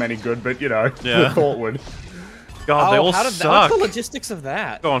wouldn't do them any good, but, you know, yeah. the thought would. God, they all suck. What's the logistics of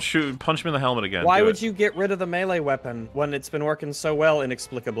that? Go on, shoot, punch him in the helmet again. Why would you get rid of the melee weapon when it's been working so well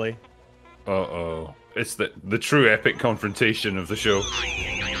inexplicably? Uh-oh. It's the true epic confrontation of the show.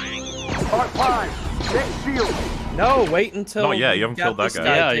 Part 5, next shield. No, wait until. Not yet, you haven't killed that guy.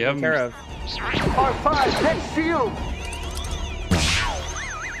 Yeah, you haven't. Care of. Part 5, next shield.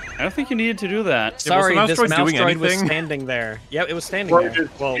 I don't think you needed to do that. Sorry, yeah, this mouse droid was standing there. Yeah, it was standing there.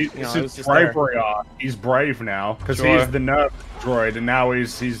 Well, you know, it was just bravery art. He's brave now because he's the nerf droid, and now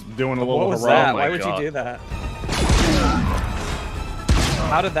he's doing a little. What was that? Why would you do that?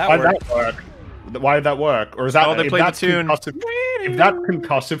 How did that work? Why did that work? Or is that they played the tune? If that's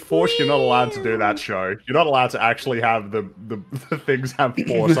concussive force, you're not allowed to do that show. You're not allowed to actually have the things have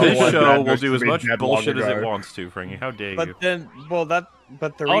force. This show will do as much bullshit as it wants to, Fringy. How dare you? But then, well, the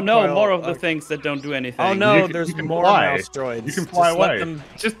oh no, more of the things that don't do anything. Oh no, there's more mouse droids. You can fly away.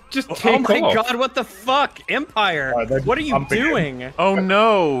 Just take Oh my off. God, what the fuck, Empire? What are you doing? Oh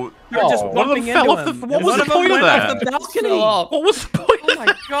no! You're just bumping into them. What was the point of that? The balcony. What was the point? Oh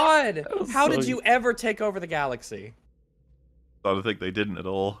my God! How did you ever take over the galaxy? I don't think they didn't at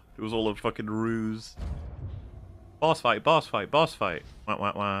all. It was all a fucking ruse. Boss fight, boss fight, boss fight. Wah,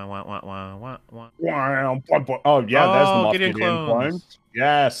 wah, wah, wah, wah, wah, wah. Oh yeah, there's the Moff Gideon Gideon clones. clone.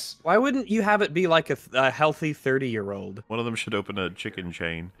 Yes. Why wouldn't you have it be like a healthy 30-year-old? One of them should open a chicken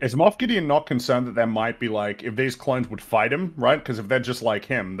chain. Is Moff Gideon not concerned that there might be like if these clones would fight him, right? Because if they're just like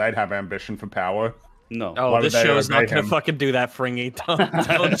him, they'd have ambition for power. No. Oh, this show's not gonna fucking do that, Fringy.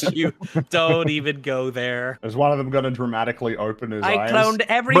 Don't even go there. Is one of them gonna dramatically open his eyes? I cloned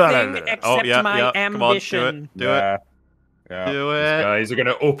everything except my ambition. Do it. Yeah. Do it. These guys are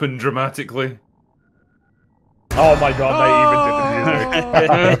gonna open dramatically. Oh my God, they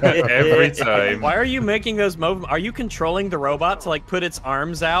even did the music. Every time. Why are you making those movements? Are you controlling the robot to like put its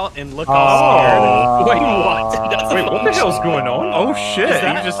arms out and look all scared? Wait, what? Wait, what the hell's going on? Oh shit!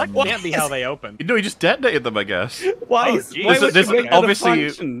 That can't be how they open. No, he just detonated them, I guess. Why would you make that obviously, a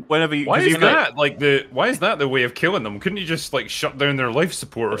function? whenever you, Why is that why is that the way of killing them? Couldn't you just like shut down their life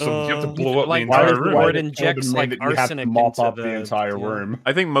support or something? You have to blow up like, the entire room. Or it injects like arsenic mop into up the entire room.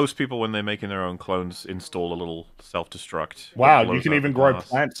 I think most people, when they're making their own clones, install a little self-destruct. Wow, you can even grow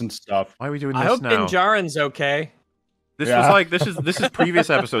plants and stuff. Why are we doing this I hope now? Din Djarin's okay. This was like this is previous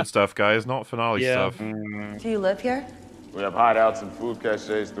episode stuff, guys, not finale stuff. Do you live here? We have hideouts and food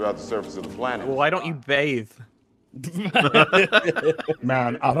caches throughout the surface of the planet. Well, why don't you bathe?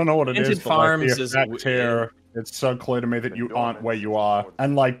 Man, I don't know what it is, Tinted but Farms like, the effect here, it's so clear to me that you aren't where you are.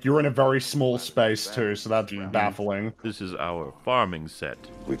 And like, you're in a very small space too, so that's baffling. This is our farming set.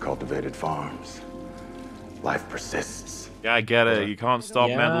 We cultivated farms. Life persists. Yeah, I get it. You can't stop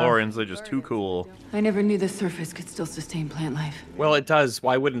Mandalorians. They're just too cool. I never knew the surface could still sustain plant life. Well, it does.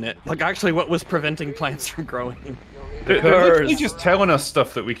 Why wouldn't it? Like, actually, what was preventing plants from growing? They're literally just telling us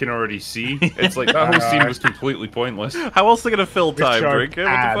stuff that we can already see. It's like that whole scene was completely pointless. How else are they gonna fill time, Rick? What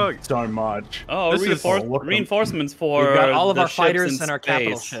the fuck? So much. Oh, reinforcements for We've got all of the our fighters ships and our space.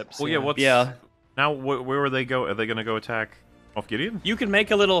 capital ships. Well, yeah. Yeah. Now, where are they go? Are they gonna go attack Moff Gideon? You can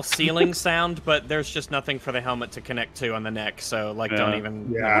make a little ceiling sound, but there's just nothing for the helmet to connect to on the neck, so like don't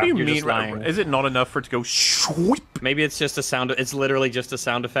even. Yeah. What do you you're mean? just lying. Is it not enough for it to go sweep? Maybe it's just a sound. It's literally just a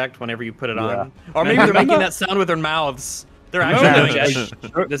sound effect whenever you put it on. Or maybe they're making that sound with their mouths. They're actually doing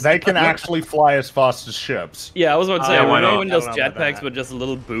it. They can actually fly as fast as ships. Yeah, I was about to say, yeah, why not? when those I don't know about jetpacks that. with just a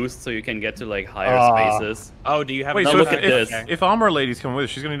little boost so you can get to like higher spaces. Oh, do you have? Wait, a so look at this. if Armor Lady's coming with us,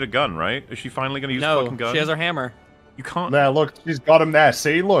 she's gonna need a gun, right? Is she finally gonna use a fucking gun? she has her hammer. You can't. There, look, she's got him there.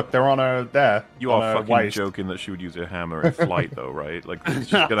 See, look, they're on her there. You on are her fucking waist. joking that she would use a hammer in flight, though, right? Like,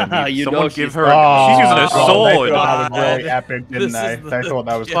 she's gonna need You someone know give she's- her. She's using a They sword. thought that was really epic, didn't This they? is They thought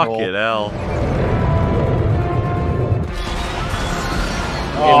that was Fuck cool. it, hell.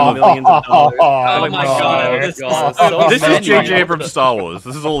 Millions of dollars. Oh my God. god! This God. is so This is many. J.J. Abrams' Star Wars.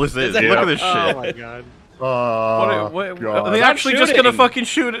 This is all this is. Yeah. Look at this shit. Oh my god! What God. are they Stop actually just gonna shooting. fucking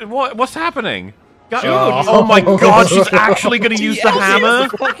shoot it? What's happening? Oh. Oh my god, she's actually gonna use the Yes, hammer?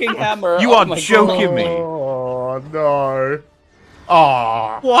 the fucking hammer. You Oh are my joking God. me. Oh no!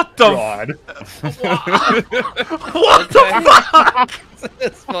 Oh, what the God. What the fuck?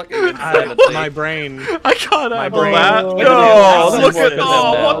 It's fucking insanity. My brain. I can't handle brain- that. Oh, No, no. look at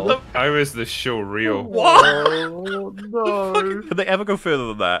Oh, what the. How is this show real? What? Oh, no. Could they ever go further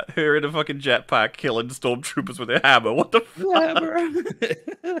than that? Here in a fucking jetpack killing stormtroopers with a hammer. What the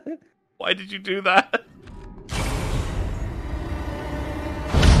fuck? Why did you do that?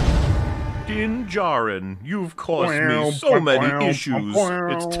 Din Djarin, you've caused me so many issues.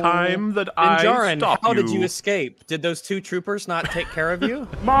 It's time that I Djarin, stop how you. did you escape? Did those two troopers not take care of you?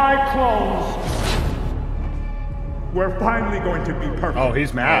 My clones. We're finally going to be perfect. Oh,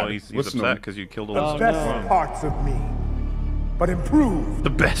 he's mad. Oh, he's Listen to upset him. because you killed all The the best parts of me, but improved The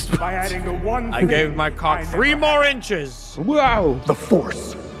best by adding the one I thing gave my cock I 3 never more had. inches. Wow. The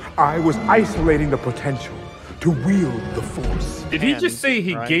Force. I was isolating the potential to wield the Force. Did he just say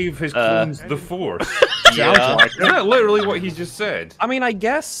he right? gave his clones the Force? Yeah. Sounds like. Isn't that literally what he just said? I mean, I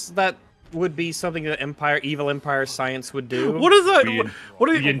guess that would be something that evil Empire science would do. What is that? We, What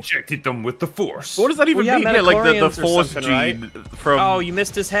we is, injected them with the Force. what does that even Well, mean? yeah, Yeah, like the midichlorians or Force something, gene from. Oh, you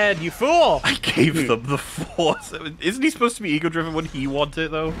missed his head, you fool! I gave them the Force. Isn't he supposed to be ego-driven when he wants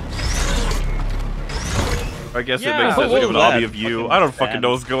it, though? I guess it Yeah. makes sense What like an was army that? of you. Fucking I don't fucking fans.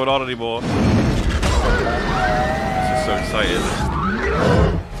 know what's going on anymore. This is so excited.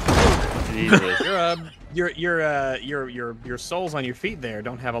 Jesus. Your soles on your feet there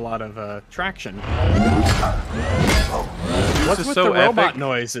don't have a lot of traction. What's is with so the robot epic.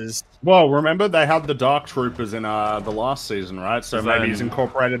 noises? Well, remember they had the Dark Troopers in the last season, right? So maybe he's Then-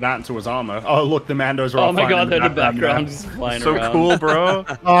 incorporated that into his armor. Oh, look, the Mandos are Oh all my fighting god, they're in the background now. just flying So around. cool, bro.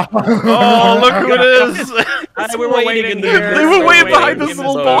 Oh, look who it is! We were waiting in the here. They We were were waiting behind waiting those in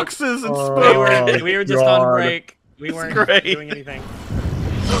little the- boxes and We smoke. were just on break. We weren't great. doing anything.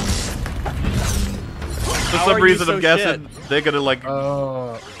 For How some are you reason, so I'm guessing they're gonna like.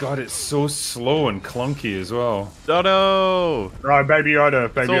 Oh, God, it's so slow and clunky as well. Oh no! Right, Baby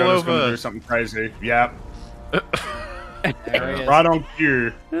Yoda. Baby all Yoda's gonna over. do something crazy. Yep. There he is. Right on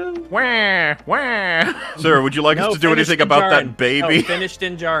cue. Wah, wah. Sir, would you like us to do finished anything in about Djarin. that baby? No, finished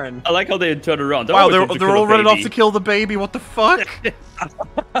in Djarin. I like how they turn around. Wow, They're they're all running off to kill the baby. What the fuck?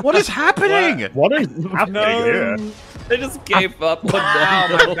 What is happening? What is happening here? They just gave up. Oh, Ow,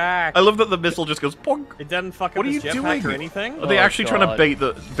 no. my back. I love that the missile just goes pong. It doesn't fuck What up are his you jetpack doing? or anything. Are they Oh, actually trying to God. bait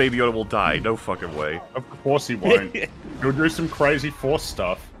that Baby Yoda will die? No fucking way. Of course he won't. He'll do some crazy Force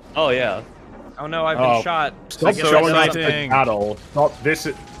stuff. Oh yeah. Oh no, I've been shot. Stop so showing us exciting. the battle. Stop this.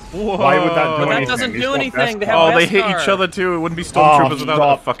 Whoa. Why would that do But that anything? doesn't He's do got anything. They best have Oh, part. they hit Beskar. each other too. It wouldn't be stormtroopers without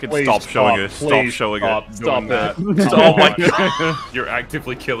stop, fucking please, stop showing it. Stop please showing stop it. doing Stop that. Oh my god. You're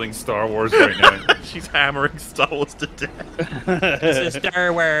actively killing Star Wars right now. She's hammering Star Wars to death. This is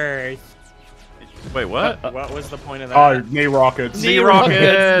Star Wars. Wait, what? What was the point of that? Oh, knee rockets. Knee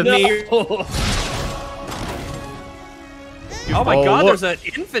rockets. No. Oh my Oh, god, look. there's an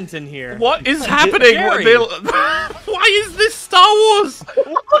infant in here. What is happening? Jerry. Why is this Star Wars?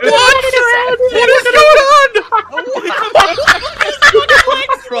 What is going on?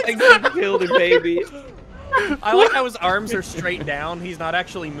 Trying to kill the baby. I like how his arms are straight down. He's not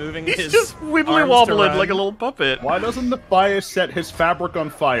actually moving He's his just wibbly arms to wobbling run. like a little puppet. Why doesn't the fire set his fabric on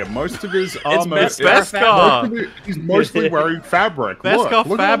fire? Most of his armor. Beskar. He's mostly wearing fabric. Beskar Look at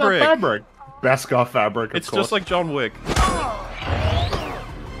all fabric. that fabric. Beskar fabric. Of It's course. just like John Wick.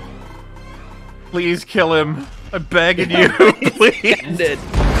 Please kill him. I'm begging you. Please. End it.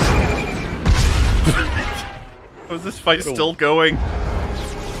 Oh, is this fight still going?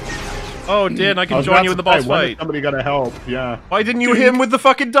 Oh, Dan, I I can was join about you in to the boss say, when is fight. somebody gotta help? Yeah. Why didn't you hit him with the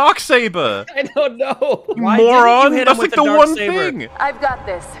fucking Darksaber? I don't know. You Why didn't you moron! hit him That's with like the the one Darksaber? thing. I've got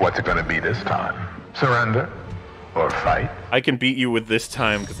this. What's it gonna be this time? Surrender? Or fight? I can beat you with this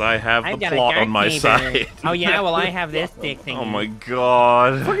time because I have the plot on my side. Oh yeah, well I have this stick thing. Oh my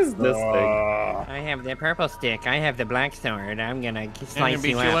god. What is this thing? I have the purple stick. I have the black sword. I'm gonna slice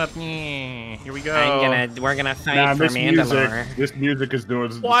you up. Here we go. We're gonna fight Nah, for this Mandalore. music is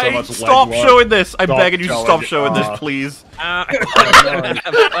doing so Why? much Stop legwork. showing this! I'm Stop begging you to showing stop it. showing this, please. Uh,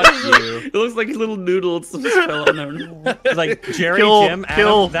 It looks like little noodles just fell on there. It's like Jerry, Kill, Jim,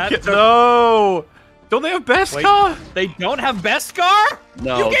 kill, Adam. That kill. took- No! Don't they have Beskar? They don't have Beskar?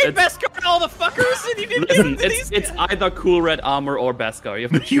 No, You gave it's- Beskar to all the fuckers and you didn't Listen, give it to these it's either cool red armor or Beskar. You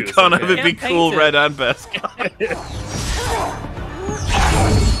have to You choose. can't have okay? it be Can't cool, paint it. red, and Beskar.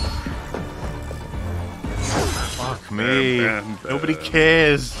 Fuck me. Nobody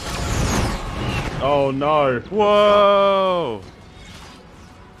cares. Oh no. Whoa!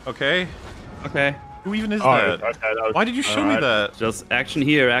 Okay. Okay. Who even is that? Okay, Why did you show me that? Just action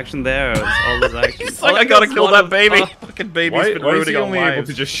here, action there. It's all this action. It's like, I gotta kill that baby. Fucking baby's Why been is ruining he our only able lives.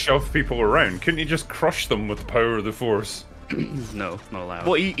 to just shove people around? Couldn't he just crush them with the power of the Force? No, not allowed.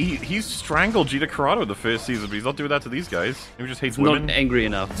 Well, he's strangled Gina Carano in the first season, but he's not doing that to these guys. He just hates He's women. not angry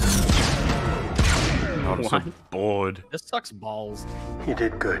enough. I'm so bored. This sucks balls. You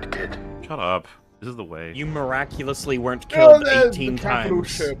did good, kid. Shut up. This is the way. You miraculously weren't killed 18 times.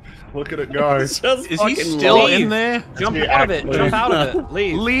 Ship. Look at it go. Is he still in there? Jump out of it. Jump out of it.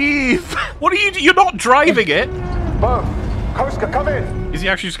 Leave. Leave. What are you? You're not driving it. Boom. Koska, come in. Is he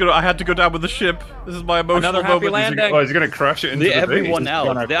actually just gonna? I had to go down with the ship. This is my emotional Another happy moment. landing. Is he gonna crash it into the Everyone base?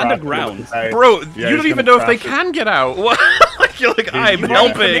 out. They're underground. Bro, you don't even know if they can get out. What? Like, you're like, I'm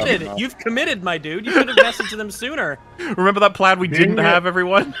helping. You've committed, my dude. You could have messaged them sooner. Remember that plan we didn't have,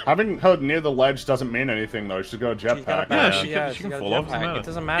 everyone? Having her near the ledge doesn't mean anything, though. She's got a jetpack. Yeah, she can fall off. It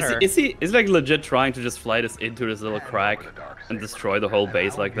doesn't matter. Is he like legit trying to just fly this into this little crack and destroy the whole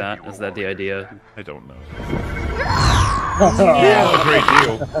base like that? Is that the idea? I don't know. Yeah,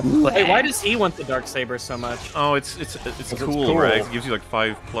 great deal. Hey, why does he want the Darksaber so much? Oh, it's cool, right? It gives you like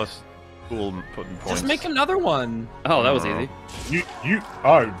 5+ cool putting points. Just make another one. Oh, that was easy.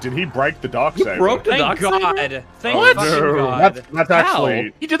 Oh, did he break the Darksaber? Broke the Thank Darksaber? God. Thank What? fucking God. That's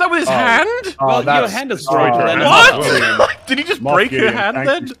actually. He did that with his hand? Well, your that's hand is destroyed her hand. What? Did he just Moff break your Gideon, hand thank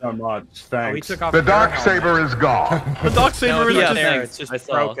then? you so much. Oh, he Thanks. took off The your helmet. Darksaber is gone. The Darksaber is Yeah, just... there. It's I just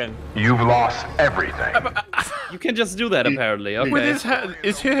saw. broken. You've lost everything. You can just do that apparently. Okay. With his hand...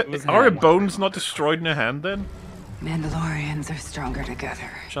 Are her bones not destroyed in her hand then? Mandalorians are stronger together.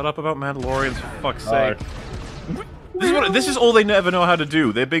 Shut up about Mandalorians, for fuck's sake. This is all they never know how to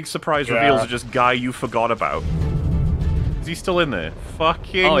do. Their big surprise reveals are just guy you forgot about. Is he still in there?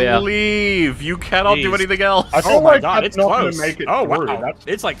 Fucking leave! You cannot do anything else. I feel Oh my like God, that's it's not close. gonna make it Oh through. wow, That's...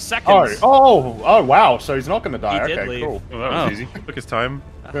 it's like seconds. Oh, wow. So he's not gonna die. He did Okay, leave. cool. Well, that was easy. Took his time.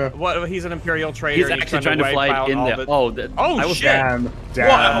 What? He's an Imperial traitor. He's actually trying to wipe fly out in all there. the- Oh, Oh I was shit! Damn.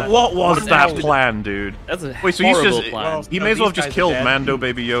 What was What that the hell? plan, dude? That's a Wait, so he's horrible just... plan. He No, may as well have these just guys are killed dead. Mando,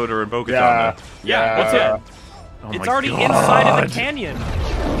 Baby Yoda, and Bo-Katan. Yeah. then. Yeah, what's it? Oh It's my already God. inside of the canyon.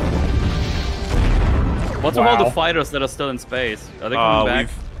 What's with all the fighters that are still in space? Are they coming back?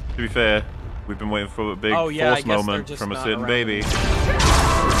 To be fair, we've been waiting for a big Oh, yeah, I force guess they're moment just from a not certain around. baby.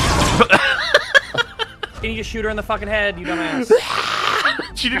 Can you just shoot her in the fucking head, you dumbass?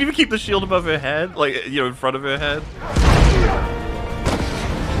 She didn't even keep the shield above her head, like, you know, in front of her head.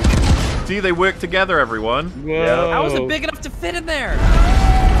 See, they work together, everyone. How is it big enough to fit in there?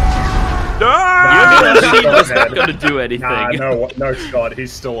 She's not gonna do anything. Nah, no shot.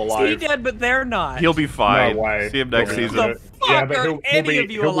 He's still He alive. dead, but they're not. He'll be fine. No way. See him next No season. The Yeah, fuck but are he'll any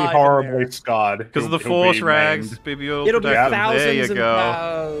of you be alive in horribly there? scarred. Because of the He'll force be rags, maimed. baby Yoda It'll be protect him. thousands There you and go.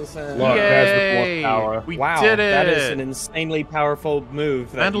 thousands. Look, there's the Yay! force power. We Wow, did it! that is an insanely powerful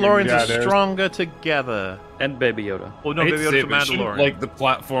move. that you're- Mandalorians Yeah, are there's- stronger together. And Baby Yoda. Well, no, I hate Baby to say Yoda's it, a but shouldn't, Mandalorian. like the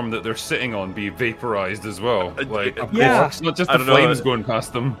platform that they're sitting on be vaporized as well. Like, Yeah. it's not just I the don't know. flames going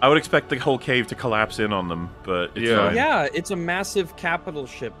past them. I would expect the whole cave to collapse in on them, but it's Yeah. fine. Yeah, it's a massive capital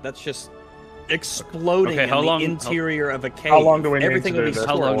ship that's just exploding Okay, in how long- the interior of a cave. How long do we need Everything to will do be this?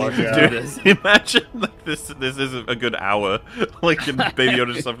 How long scorched. did you Yeah. do this? Imagine like this isn't a good hour. Like and Baby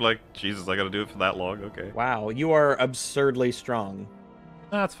Yoda just like, Jesus, I gotta do it for that long. Okay, Wow, you are absurdly strong.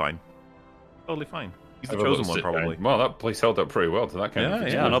 that's fine. Totally fine. He's the Have a little chosen one, sit down. probably. Well, that place held up pretty well to that kind of Yeah,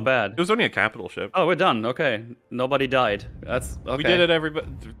 thing. Yeah, not bad. It was only a capital ship. Oh, we're done. Okay, nobody died. That's okay. We did it, everybody.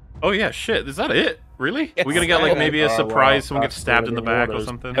 Oh yeah, shit. Is that it? Really? Yes. We're gonna get like maybe a Wow, surprise. Someone gets that's stabbed in the living back or waters.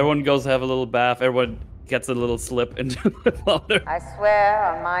 something. Everyone goes have a little bath. Everyone gets a little slip into the water. I swear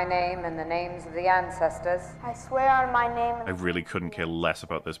on my name and the names of the ancestors. I swear on my name. I really couldn't care less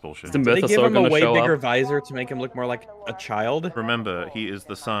about this bullshit. The Did they give mythosaur him a gonna way show bigger up. visor to make him look more like a child? Remember, he is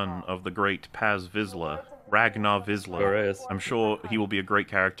the son of the great Paz Vizsla, Ragnar Vizsla. Sure is. I'm sure he will be a great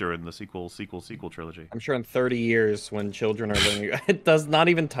character in the sequel trilogy. I'm sure in 30 years when children are learning, it does not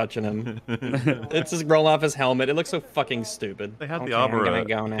even touching him. It's just rolling off his helmet. It looks so fucking stupid. They had Okay, the I'm Arbor gonna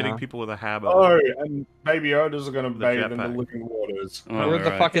go hitting now. people with a hammer. Oh, and Baby Yoda's gonna The bathe in the jetpack. living waters. Oh, Where the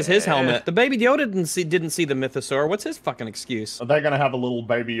alright. fuck is his helmet? The baby Yoda didn't see the mythosaur. What's his fucking excuse? Are they gonna have a little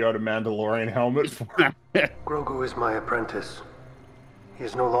Baby Yoda Mandalorian helmet for him? Grogu is my apprentice. He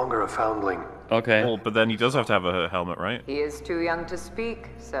is no longer a foundling. Okay. Well, but then he does have to have a helmet, right? He is too young to speak,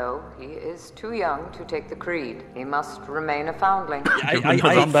 so he is too young to take the creed. He must remain a foundling.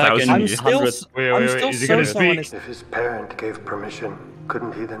 Come back in I'm still, hundreds. I'm still is he so gonna so on speak? his... If his parent gave permission,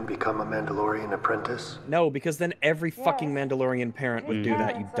 couldn't he then become a Mandalorian apprentice? No, because then every fucking Mandalorian parent would do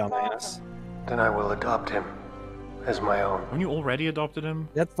that, you dumbass. Then I will adopt him. as my own. Haven't you already adopted him?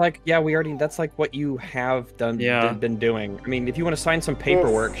 That's like, yeah, that's like what you have been doing. I mean, if you want to sign some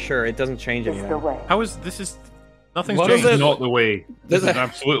paperwork, sure, it doesn't change anything. How is nothing's This changed? is not the way. This is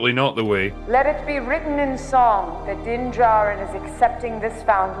absolutely not the way. Let it be written in song that Din Djarin is accepting this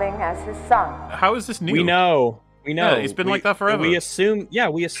foundling as his son. How is this new? We know. Yeah, it's been like that forever. We assume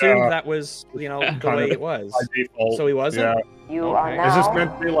that was, the way it was. By default. So he wasn't? Yeah. You are now Is this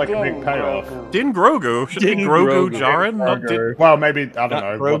meant to be like a big payoff? Din Grogu. Should it be Grogu Djarin? Not Din... Well, maybe, I don't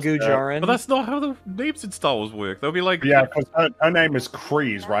know. Grogu Djarin. But that's not how the names in Star Wars work. They'll be like... Yeah, because her name is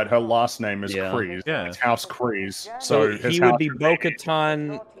Kryze, right? Her last name is Kryze. Yeah. It's House Kryze. So he would be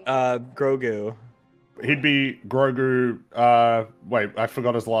Bo-Katan Grogu. He'd be Grogu, wait, I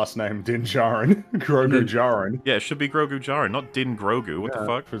forgot his last name, Din Djarin. Grogu Djarin. Yeah, it should be Grogu Djarin, not Din Grogu. What the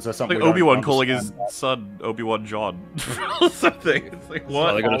fuck? Is there something like Obi-Wan calling his son Obi-Wan John or something. It's like, what?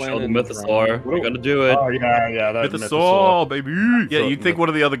 So they're gonna show the Mythosaur. We're gonna do it. Oh, yeah, that's Mythosaur, baby! Yeah, you'd think one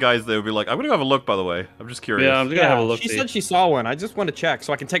of the other guys there would be like, I'm gonna go have a look, by the way. I'm just curious. Yeah, I'm gonna have a look. She said she saw one. I just want to check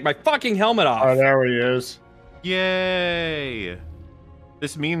so I can take my fucking helmet off. Oh, there he is. Yay!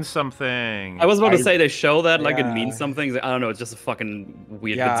 This means something. I was about to say they show that like it means something. I don't know. It's just a fucking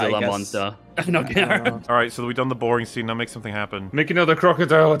weird Godzilla monster. I don't care. All right, so we've done the boring scene. Now make something happen. Make another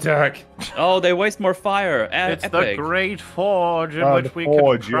crocodile attack. Oh, they waste more fire. It's Epic. the great forge in which we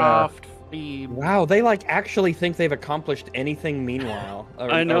can craft themes. Wow, they like actually think they've accomplished anything. Meanwhile,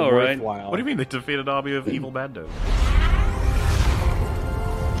 I know, right? What do you mean they defeated an army of evil Mando?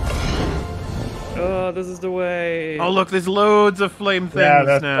 Oh, this is the way. Oh, look, there's loads of flame things Yeah,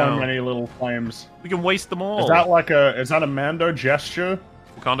 there's now. so many little flames. We can waste them all. Is that a Mando gesture?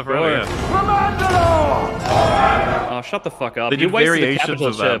 Wakanda forever, Oh, shut the fuck up. They You did wasted the variations capital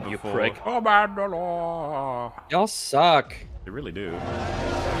of that ship, you before. prick. Mandalore. Y'all suck. They really do.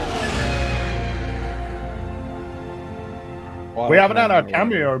 We haven't had our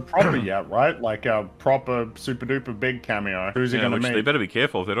cameo proper yet, right? Like a proper super duper big cameo. Who's he gonna which meet? they better be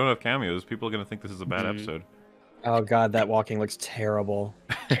careful. If they don't have cameos, people are gonna think this is a bad episode. Oh god, that walking looks terrible.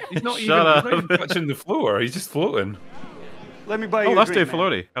 He's not Shut even touching the floor. He's just floating. Let me buy Oh, you that's a Dave drink,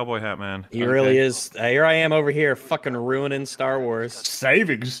 man. Filoni, cowboy hat man. He really is. Here I am over here, fucking ruining Star Wars.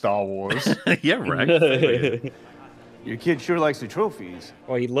 Saving Star Wars. Yeah, right. Your kid sure likes the trophies.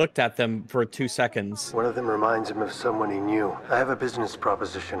 Well, he looked at them for 2 seconds. One of them reminds him of someone he knew. I have a business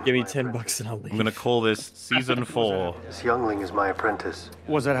proposition. Give me $10 and I'll leave. I'm gonna call this season 4. This youngling is my apprentice.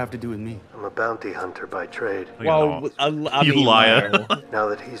 What does that have to do with me? I'm a bounty hunter by trade. Well, I You mean, liar. Now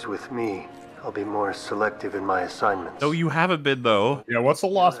that he's with me, I'll be more selective in my assignments. No, you haven't been though. Yeah, what's the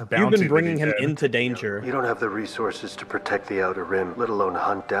last bounty? You've been that bringing he him did? into danger. You don't have the resources to protect the Outer Rim, let alone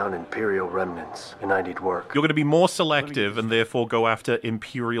hunt down Imperial remnants, and I need work. You're gonna be more selective and therefore go after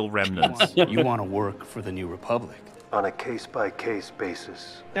Imperial remnants. You want to work for the New Republic. On a case-by-case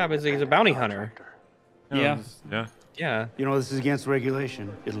basis. Yeah, but he's a bounty hunter. Yeah. Yeah. Yeah. You know, this is against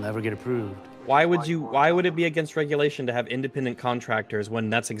regulation. It'll never get approved. Why would it be against regulation to have independent contractors when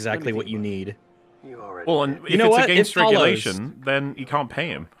that's exactly what you need? Well, and if You know it's what? against It follows. regulation, then you can't pay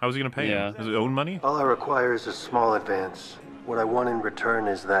him. How's he gonna pay him? His own money? All I require is a small advance. What I want in return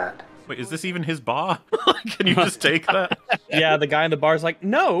is that. Wait, is this even his bar? Can you just take that? Yeah, the guy in the bar's like,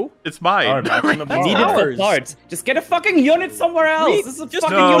 no. It's mine. Oh, that's in the bar. Needed for parts. Just get a fucking unit somewhere else. This is a fucking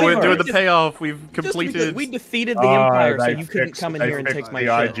No, universe. we're doing the payoff. We've completed. We defeated the Empire, so they you couldn't fixed- come in they here and take fixed my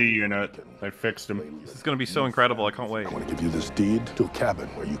the shit. IG unit. They fixed him. This is gonna be so incredible. I can't wait. I want to give you this deed to a cabin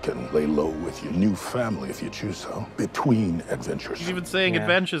where you can lay low with your new family if you choose so. Between adventures. He's even saying Yeah.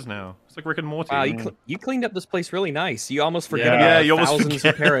 adventures now. It's like Rick and Morty. Wow, you cleaned up this place really nice. You almost forget about Yeah, you almost thousands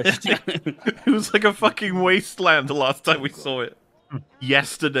forget. who perished. It was like a fucking wasteland the last time we saw it.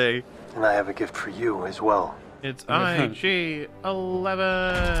 Yesterday. And I have a gift for you as well. It's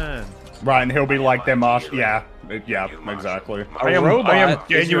IG-11. Right, and he'll be like their marshal. Yeah, exactly. I am robot is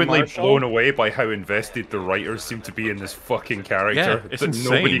your genuinely marshal? blown away by how invested the writers seem to be in this fucking character Yeah, it's that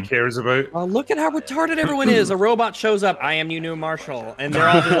nobody insane. cares about. Well, look at how retarded everyone is. A robot shows up. I am your new marshal, and they're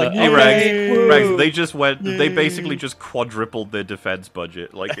all just like, Hey, "Yay, woo." Rags, they just went. They basically just quadrupled their defense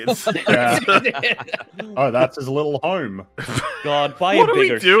budget. Like it's. Yeah. Oh, that's his little home. God, buy What a are we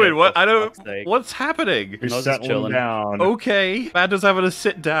bigger doing? ship, What for I don't. fuck's sake. What's happening? He's No, just settling chilling. down. Okay, Mando's having to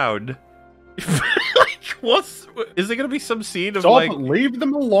sit down. Like, what's? Is there gonna be some scene of Stop! like? Leave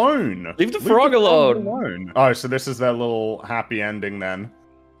them alone. Leave the frog alone. Oh, so this is their little happy ending then.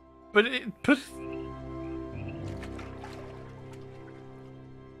 But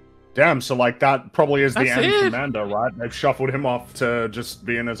Damn, so like that probably is the That's end it. for Mando, right? They've shuffled him off to just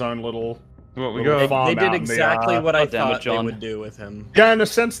be in his own little What we got? They did exactly what I thought they John. would do with him. Yeah, in a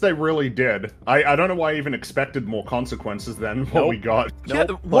sense, they really did. I don't know why I even expected more consequences than what we got. Yeah,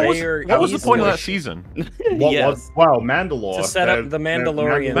 what was the point of that season? Well, Mandalore. To set up the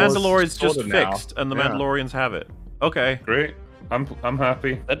Mandalorian. Mandalorian's just fixed, and the Mandalorians have it. Okay, great. I'm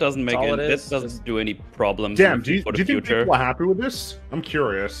happy. That doesn't make it. That doesn't do any problems. Damn, do you for the think future. people are happy with this? I'm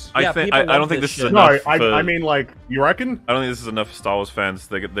curious. I don't think this is enough. No, I mean, like, you reckon? I don't think this is enough for Star Wars fans.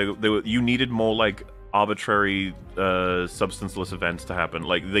 You needed more like arbitrary, substanceless events to happen.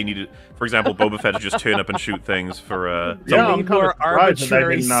 Like they needed, for example, Boba Fett to just turn up and shoot things for. I'm more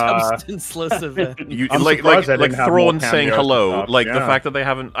arbitrary, substanceless events. Like Thrawn saying hello. Like the fact that they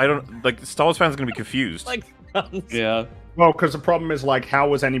haven't. I don't like Star Wars fans are gonna be confused. Yeah. Well, because the problem is, like, how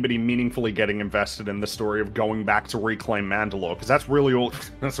was anybody meaningfully getting invested in the story of going back to reclaim Mandalore? Because that's really all.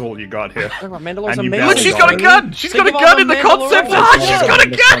 That's all you got here. Mandalore's amazing. Look, she's got a gun. She's got a gun in the concept art. She's got a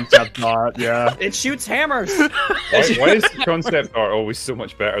gun. Concept art, yeah. It shoots hammers. Why is the concept art always so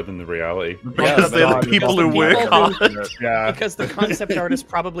much better than the reality? Because they're the people who work on it. Yeah. Because the concept artists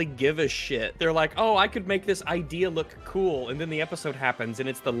probably give a shit. They're like, oh, I could make this idea look cool, and then the episode happens, and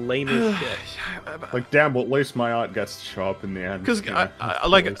it's the lamest shit. Like, damn, well, at least my art gets to show up in the end. Because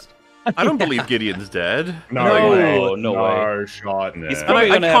I don't believe Gideon's dead. No shot. He's probably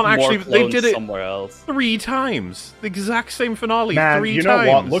gonna have more they did it somewhere else. 3 times. The exact same finale. Man, 3 you times.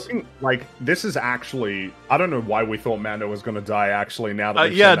 know what? Looking like this is actually. I don't know why we thought Mando was gonna die. Actually, now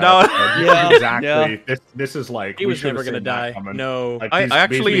that exactly. This is like he was never gonna die. No, like, I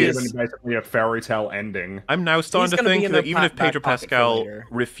actually is basically a fairy tale ending. I'm now starting to think that even if Pedro Pascal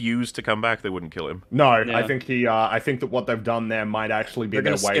refused to come back, they wouldn't kill him. No, I think he. I think that what they've done there might actually be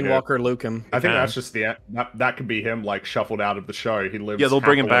their way to Luke him. I think that's just that could be him like shuffled out of the show. He lives. Yeah, they'll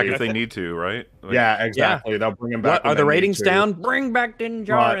bring him back if they need to, right? Like, yeah, exactly. Yeah. They'll bring him back. Are the ratings down? Bring back Din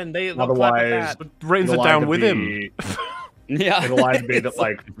Djarin. They'll clap at that. Ratings are down with him. Yeah, it'll either be that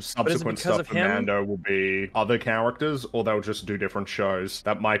like subsequent stuff for Mando will be other characters, or they'll just do different shows.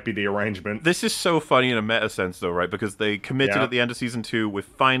 That might be the arrangement. This is so funny in a meta sense, though, right? Because they committed at the end of season 2. We're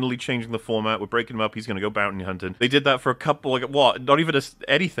finally changing the format. We're breaking him up. He's going to go bounty hunting. They did that for a couple, like what? Not even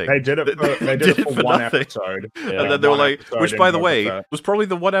anything. They did it. They did it for one nothing. episode, and then they were like, which, by the way, was probably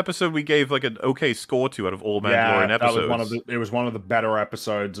the one episode we gave like an okay score to out of all Mandalorian episodes. It was one of the better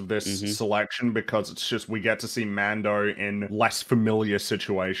episodes of this selection because it's just we get to see Mando in less familiar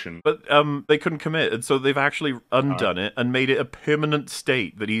situation. But they couldn't commit, and so they've actually undone it and made it a permanent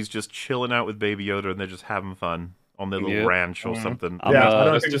state that he's just chilling out with Baby Yoda and they're just having fun on their little ranch or something.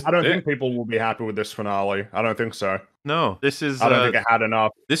 Yeah, I don't think people will be happy with this finale. I don't think so. No, this is. I don't think it had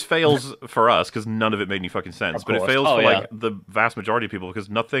enough. This fails for us because none of it made any fucking sense. But it fails for like the vast majority of people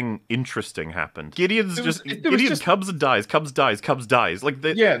because nothing interesting happened. Gideon comes and dies, comes dies. Like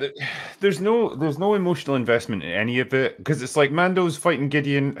there's no emotional investment in any of it because it's like Mando's fighting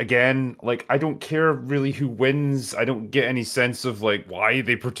Gideon again. Like I don't care really who wins. I don't get any sense of like why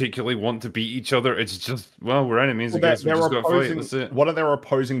they particularly want to beat each other. It's just we're enemies. I guess we just got to fight. That's it. What are their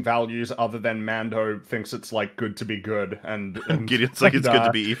opposing values other than Mando thinks it's like good to be good? And Gideon's like it's good to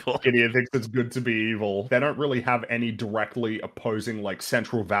be evil. Gideon thinks it's good to be evil. They don't really have any directly opposing like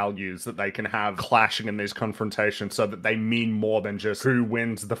central values that they can have clashing in these confrontations so that they mean more than just who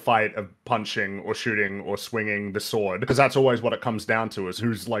wins the fight of punching or shooting or swinging the sword. Because that's always what it comes down to is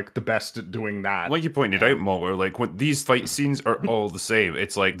who's like the best at doing that. Like you pointed out, Mulder, like what these fight scenes are all the same.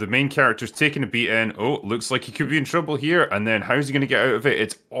 It's like the main character's taking a beating. Oh, looks like he could be in trouble here. And then how's he going to get out of it?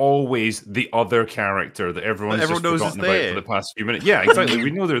 It's always the other character that everyone knows about for the past few minutes. Yeah, exactly.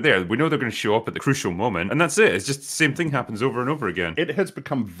 We know they're there. We know they're going to show up at the crucial moment, and that's it. It's just the same thing happens over and over again. It has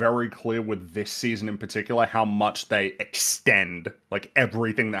become very clear with this season in particular how much they extend like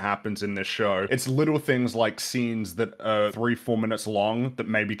everything that happens in this show. It's little things like scenes that are 3-4 minutes long that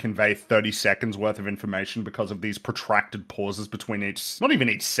maybe convey 30 seconds worth of information because of these protracted pauses between each, not even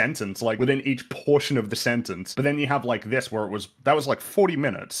each sentence, like within each portion of the sentence. But then you have like this where that was like 40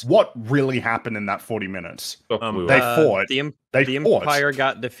 minutes. What really happened in that 40 minutes? They fought. The Empire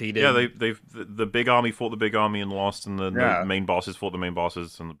got defeated. Yeah, the big army fought the big army and lost, and the main bosses fought the main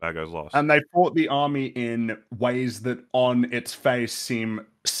bosses, and the bad guys lost. And they fought the army in ways that, on its face, seem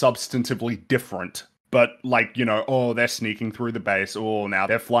substantively different. But like, you know, oh, they're sneaking through the base. Oh, now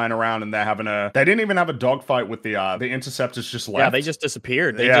they're flying around and they're having they didn't even have a dogfight with the interceptors just left. Yeah, they just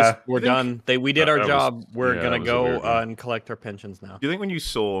disappeared. They just were done. We did our job. We're going to go and collect our pensions now. Do you think when you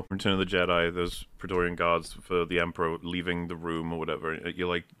saw Return of the Jedi, those Praetorian guards for the Emperor leaving the room or whatever, you're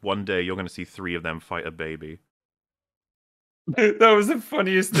like, one day you're going to see 3 of them fight a baby? That was the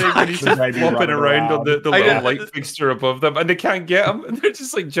funniest thing when he's just flopping around on the little light fixture above them, and they can't get him, and they're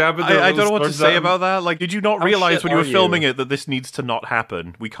just like jabbing their I don't know what to swords say at him. about that. Like, did you not How realize shit when you were are filming you? it that this needs to not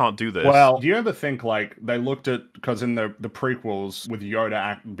happen? We can't do this. Well, do you ever think like they looked at, because in the prequels with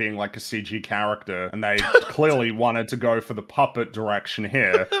Yoda being like a CG character, and they clearly wanted to go for the puppet direction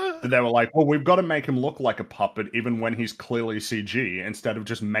here, that they were like, well, we've got to make him look like a puppet even when he's clearly CG, instead of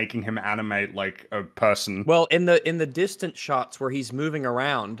just making him animate like a person. Well, in the distant shots where he's moving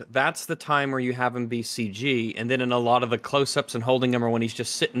around, that's the time where you have him be CG, and then in a lot of the close-ups and holding him, or when he's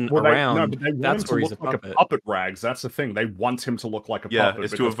just sitting around, no, but they want that's him to where he's a look like puppet. a puppet, Rags. That's the thing. They want him to look like a puppet.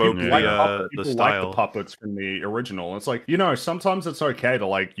 it's to because evoke people the, like the people style. like the puppets from the original. It's like, sometimes it's okay to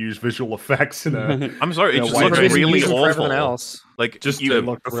like use visual effects in a. I'm sorry, it just way looks that- really using for everyone awful. else. Like, Just even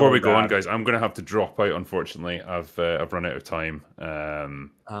before we really go on, bad. guys, I'm gonna have to drop out. Unfortunately, I've run out of time.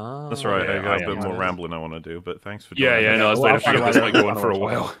 that's right. yeah, I got I a bit am. more rambling I want to do, but thanks for Yeah, joining yeah, me. no, that's Well, fine. I figured this might go on for a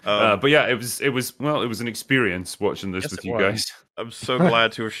while. Um, But yeah, it was an experience watching this Yes, with it you was. guys. I'm so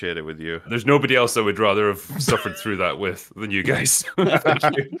glad to have shared it with you. There's nobody else I would rather have suffered through that with than you guys.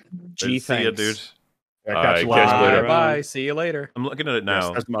 Thank you. Gee, See ya, thanks. dude. Yeah, All catch right, you catch you later. later. Bye. See you later. I'm looking at it Yes,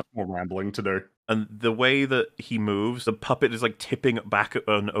 now, there's much more rambling to do. and the way that he moves, the puppet is like tipping back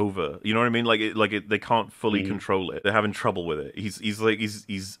and over. You know what I mean? They can't fully control it. They're having trouble with it. He's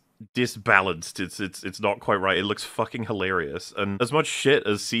disbalanced. It's not quite right. It looks fucking hilarious. And as much shit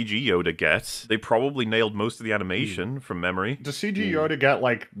as CG Yoda gets, they probably nailed most of the animation from memory. Does CG Yoda get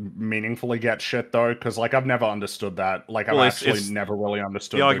like meaningfully get shit though? Because like I've never understood that. Like I've Well, actually never really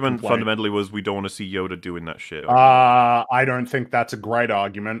understood The argument complaint. fundamentally was we don't want to see Yoda doing that shit. I don't think that's a great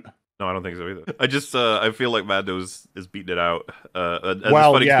argument. No, I don't think so either. I just I feel like Mando is beating it out. And it's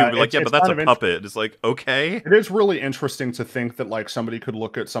Well, funny 'cause yeah, people are like, yeah, it's but that's kind a of puppet. It's like, okay. It is really interesting to think that like somebody could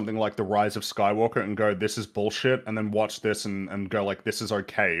look at something like The Rise of Skywalker and go, this is bullshit, and then watch this and go like, this is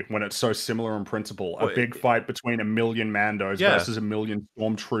okay, when it's so similar in principle. A big fight between a million Mandos versus a million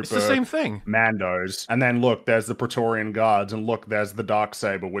Stormtrooper It's the same thing. Mandos. And then look, there's the Praetorian Guards, and look, there's the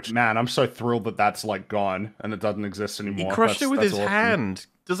Darksaber, which, man, I'm so thrilled that that's like gone and it doesn't exist anymore. He crushed it with his awesome. hand.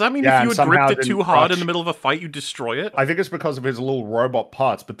 Does that mean Yeah, if and you had somehow gripped it too didn't hard in crush- the middle of a fight, you destroy it? I think it's because of his little robot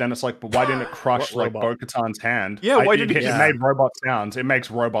parts, but then it's like, but why didn't it crush like robot? Bo-Katan's hand? Yeah, why did it he- It made robot sounds. It makes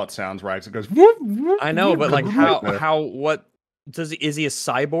robot sounds, Rags. It goes. Whoop, whoop, I know, but like, whoop. what is he a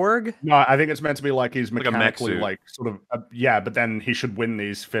cyborg? No, I think it's meant to be like he's Like a mech mechanically suit. like sort of yeah, but then he should win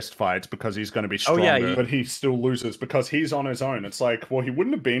these fist fights because he's going to be Oh, stronger. yeah, but he still loses because he's on his own. It's like, well, he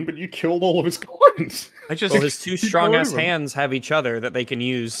wouldn't have been, but you killed all of his clones. I just Well, his two strong ass over him. hands have each other that they can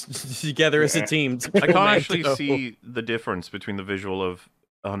use together as a Yeah. team. To I kill can't actually Mando. see the difference between the visual of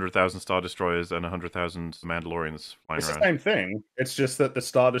 100,000 Star Destroyers and 100,000 Mandalorians flying It's the around. same thing. It's just that the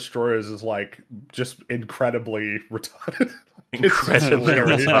Star Destroyers is like just incredibly retarded. Incredibly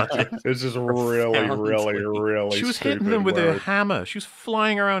retarded. It's just really, really She was hitting stupid, them with her whereas- hammer. She was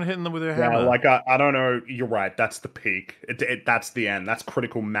flying around hitting them with her Yeah, hammer. like I don't know. You're right. That's the peak. That's the end. That's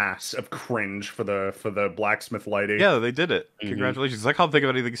critical mass of cringe for the blacksmith lady. Yeah, they did it. Congratulations. I can't think of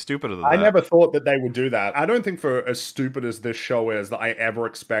anything stupider than that. I never thought that they would do that. I don't think for as stupid as this show is that I ever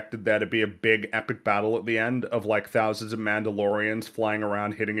expected there to be a big epic battle at the end of like thousands of Mandalorians flying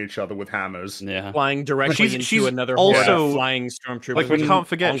around hitting each other with hammers. Yeah. Flying directly into she's another horde also- of flying stormtroopers. Like, we and can't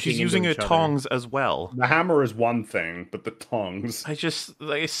forget, bonking she's into using her each other. tongs as well. The hammer is one thing, but the tongs. I just,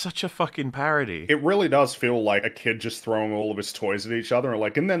 like, it's such a fucking parody. It really does feel like a kid just throwing all of his toys at each other, and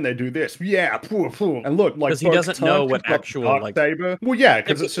like, and then they do this, yeah, poo, poo. And look, like, Because he doesn't Bo-Katan know what picks up actual, the like- Darksaber. Well, yeah,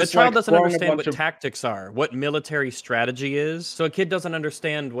 because it's The just child like doesn't throwing a understand bunch what of- tactics are, what military strategy is. So a kid doesn't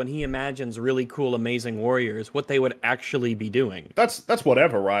understand when he imagines really cool, amazing warriors, what they would actually be doing. That's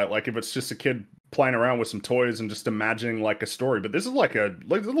whatever, right? Like if it's just a kid playing around with some toys and just imagining like a story, but this is like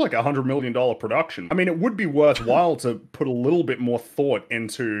 $100 million production. I mean, it would be worthwhile to put a little bit more thought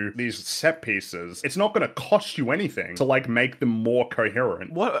into these set pieces. It's not going to cost you anything to like make them more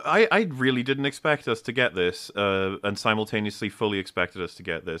coherent. What I really didn't expect us to get this, and simultaneously fully expected us to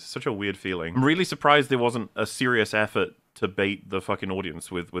get this. Such a weird feeling. I'm really surprised there wasn't a serious effort to bait the fucking audience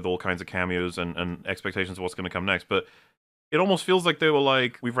with all kinds of cameos and expectations of what's going to come next, but it almost feels like they were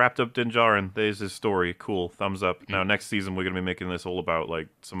like, we've wrapped up Din Djarin, there's his story, cool, thumbs up. Now next season we're going to be making this all about like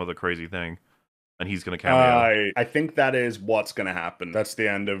some other crazy thing, and he's going to cameo. I think that is what's going to happen. That's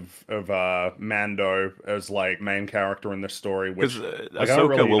the end of Mando as like main character in this story, which Because like, I don't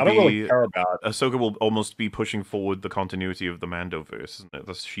really care about. Ahsoka will almost be pushing forward the continuity of the Mandoverse, isn't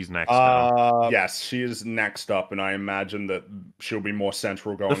it? She's next now. Yes, she is next up, and I imagine that she'll be more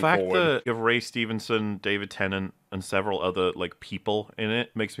central going The fact forward. that you have Ray Stevenson, David Tennant, and several other like people in it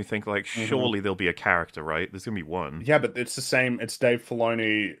makes me think like surely there'll be a character, right? There's gonna be one. Yeah, but it's the same. It's Dave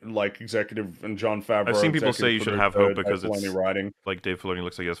Filoni, like executive, and John Favreau. I've seen people say you should have hope because Dave it's Filoni writing. like Dave Filoni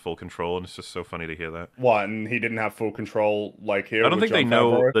looks like he has full control, and it's just so funny to hear that. What? And he didn't have full control like here. I don't think John they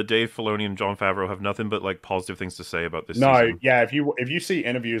know Favreau? that Dave Filoni and John Favreau have nothing but like positive things to say about this No, season. yeah. If you see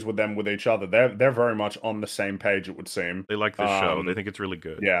interviews with them with each other, they're very much on the same page. It would seem They like this show. They think it's really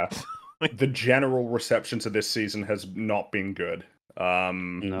good. Yeah. The general reception to this season has not been good.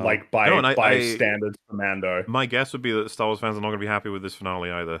 Like by standards for Mando. My guess would be that Star Wars fans are not going to be happy with this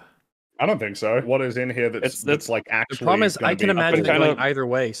finale either. I don't think so. What is in here that's like actually? The problem is, I can imagine it going either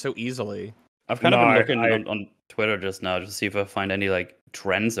way so easily. I've kind of been looking on Twitter just now to see if I find any like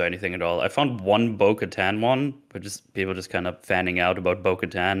trends or anything at all. I found one Bo-Katan one, but just people just kind of fanning out about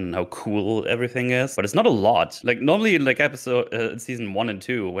Bo-Katan and how cool everything is. But it's not a lot. Like normally in like season 1 and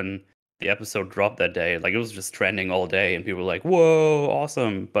 2 when the episode dropped that day, like it was just trending all day and people were like, whoa,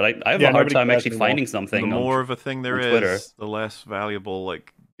 awesome. But I have a hard time actually finding something. The more of a thing there Twitter. is, the less valuable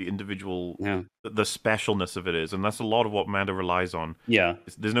like the individual, the specialness of it is, and that's a lot of what Mando relies on. Yeah,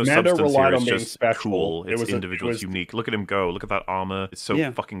 there's no Mando substance relied here. on It's being just special. cool. It's It was individual. It's unique. Look at him go. Look at that armor. It's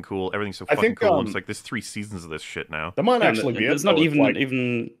so fucking cool. Everything's so I fucking think, cool. And it's like there's 3 seasons of this shit now. That might actually be it. There's not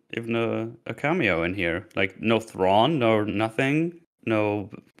even a cameo in here. Like no Thrawn, no nothing. No,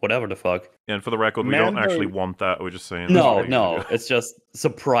 whatever the fuck. Yeah, and for the record, we don't actually want that. We're just saying. No, it's just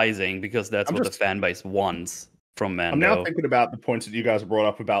surprising because that's what the fan base wants from Mando. I'm now thinking about the points that you guys brought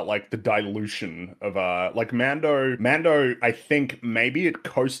up about like the dilution of like Mando. I think maybe it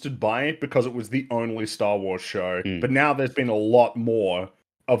coasted by because it was the only Star Wars show, but now there's been a lot more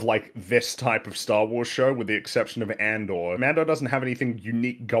of like this type of Star Wars show, with the exception of Andor. Mando doesn't have anything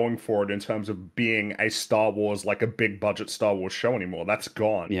unique going for it in terms of being a Star Wars, like a big budget Star Wars show anymore. That's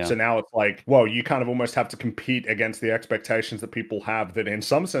gone. Yeah. So now it's like, well, you kind of almost have to compete against the expectations that people have that in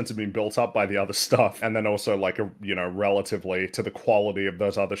some sense have been built up by the other stuff. And then also like, relatively to the quality of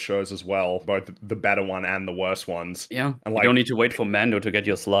those other shows as well, both the better one and the worse ones. Yeah. And you don't need to wait for Mando to get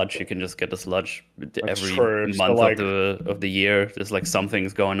your sludge. You can just get the sludge every month of the year. There's like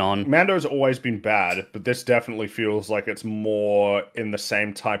something's going on. Mando's always been bad, but this definitely feels like it's more in the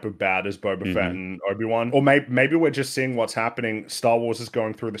same type of bad as Boba Fett and Obi-Wan. Or maybe we're just seeing what's happening. Star Wars is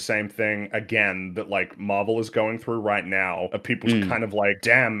going through the same thing again that like Marvel is going through right now. Of people's kind of like,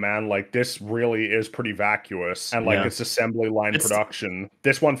 damn man, like this really is pretty vacuous and like it's assembly line production.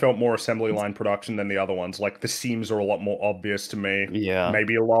 This one felt more assembly line production than the other ones. Like the seams are a lot more obvious to me. Yeah,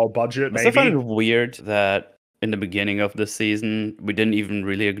 maybe a low budget. I find it weird that in the beginning of the season, we didn't even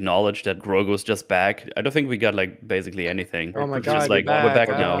really acknowledge that Grogu's just back. I don't think we got like basically anything. Oh my It's god, just like we're back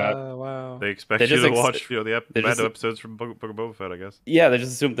now. Wow. They expect you to watch the Mando episodes from Book of Boba Fett, I guess. Yeah, they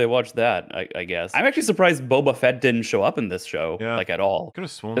just assumed they watched that, I guess. I'm actually surprised Boba Fett didn't show up in this show, like at all. Could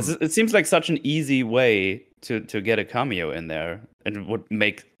have sworn. It seems like such an easy way to get a cameo in there, and it would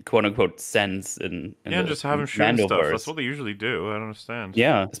make quote unquote sense in and just have him shoot stuff. That's what they usually do. I don't understand.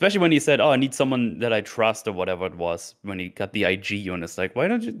 Yeah, especially when he said, "Oh, I need someone that I trust" or whatever it was. When he got the IG unit, it's like, why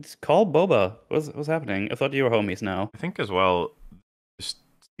don't you just call Boba? What's happening? I thought you were homies now. I think as well, this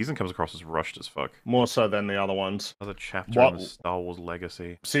season comes across as rushed as fuck. More so than the other ones. Another chapter in the Star Wars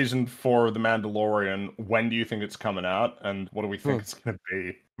legacy. Season 4 of The Mandalorian, when do you think it's coming out? And what do we think it's going to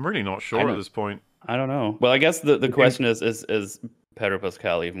be? I'm really not sure at this point. I don't know. Well, I guess the question is Pedro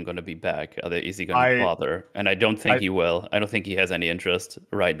Pascal even going to be back? Is he going to bother? And I don't think he will. I don't think he has any interest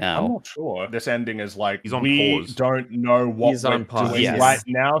right now. I'm not sure. This ending is like, he's on we pause. Don't know what he's we're on pause. doing right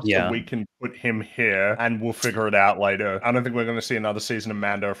now, so we can put him here and we'll figure it out later. I don't think we're going to see another season of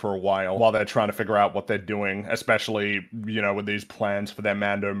Mando for a while they're trying to figure out what they're doing, especially, with these plans for their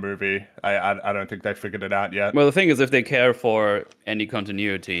Mando movie. I don't think they figured it out yet. Well, the thing is, if they care for any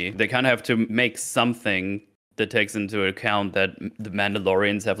continuity, they kind of have to make something that takes into account that the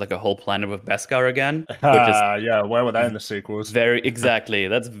Mandalorians have like a whole planet with Beskar again. Which is where were they in the sequels? Exactly.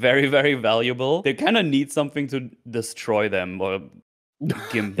 That's very, very valuable. They kind of need something to destroy them or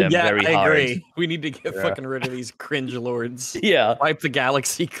give them very hard. I agree. We need to get fucking rid of these cringe lords. Yeah. Wipe the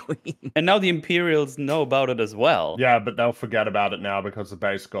galaxy clean. And now the Imperials know about it as well. Yeah, but they'll forget about it now because the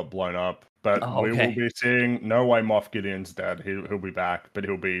base got blown up. But we will be seeing, no way Moff Gideon's dead. He'll be back, but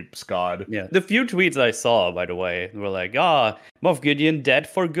he'll be scarred. Yeah. The few tweets I saw, by the way, were like, Moff Gideon dead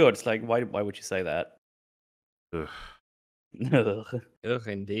for good. It's like, why would you say that? Ugh. Ugh,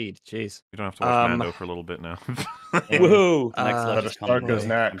 indeed. Jeez. You don't have to watch Mando for a little bit now. Woohoo! Next Ahsoka's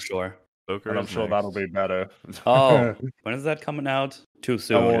next. I'm sure. And I'm sure that'll be better. Oh, when is that coming out? Too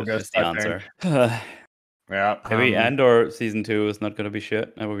soon. August, is the answer. Yeah. Maybe Andor season 2 is not going to be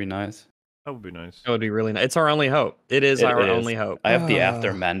shit. That would be nice. That would be nice. That would be really nice. It's our only hope. It is our only hope. I have the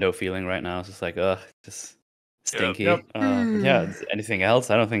after Mando feeling right now. It's just like, just stinky. Yeah, anything else?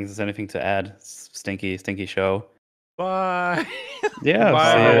 I don't think there's anything to add. Stinky show. Bye. Yeah,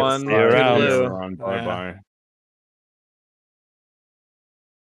 Bye, everyone. See you around. Everyone. Bye-bye.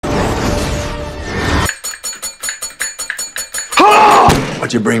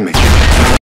 What'd you bring me?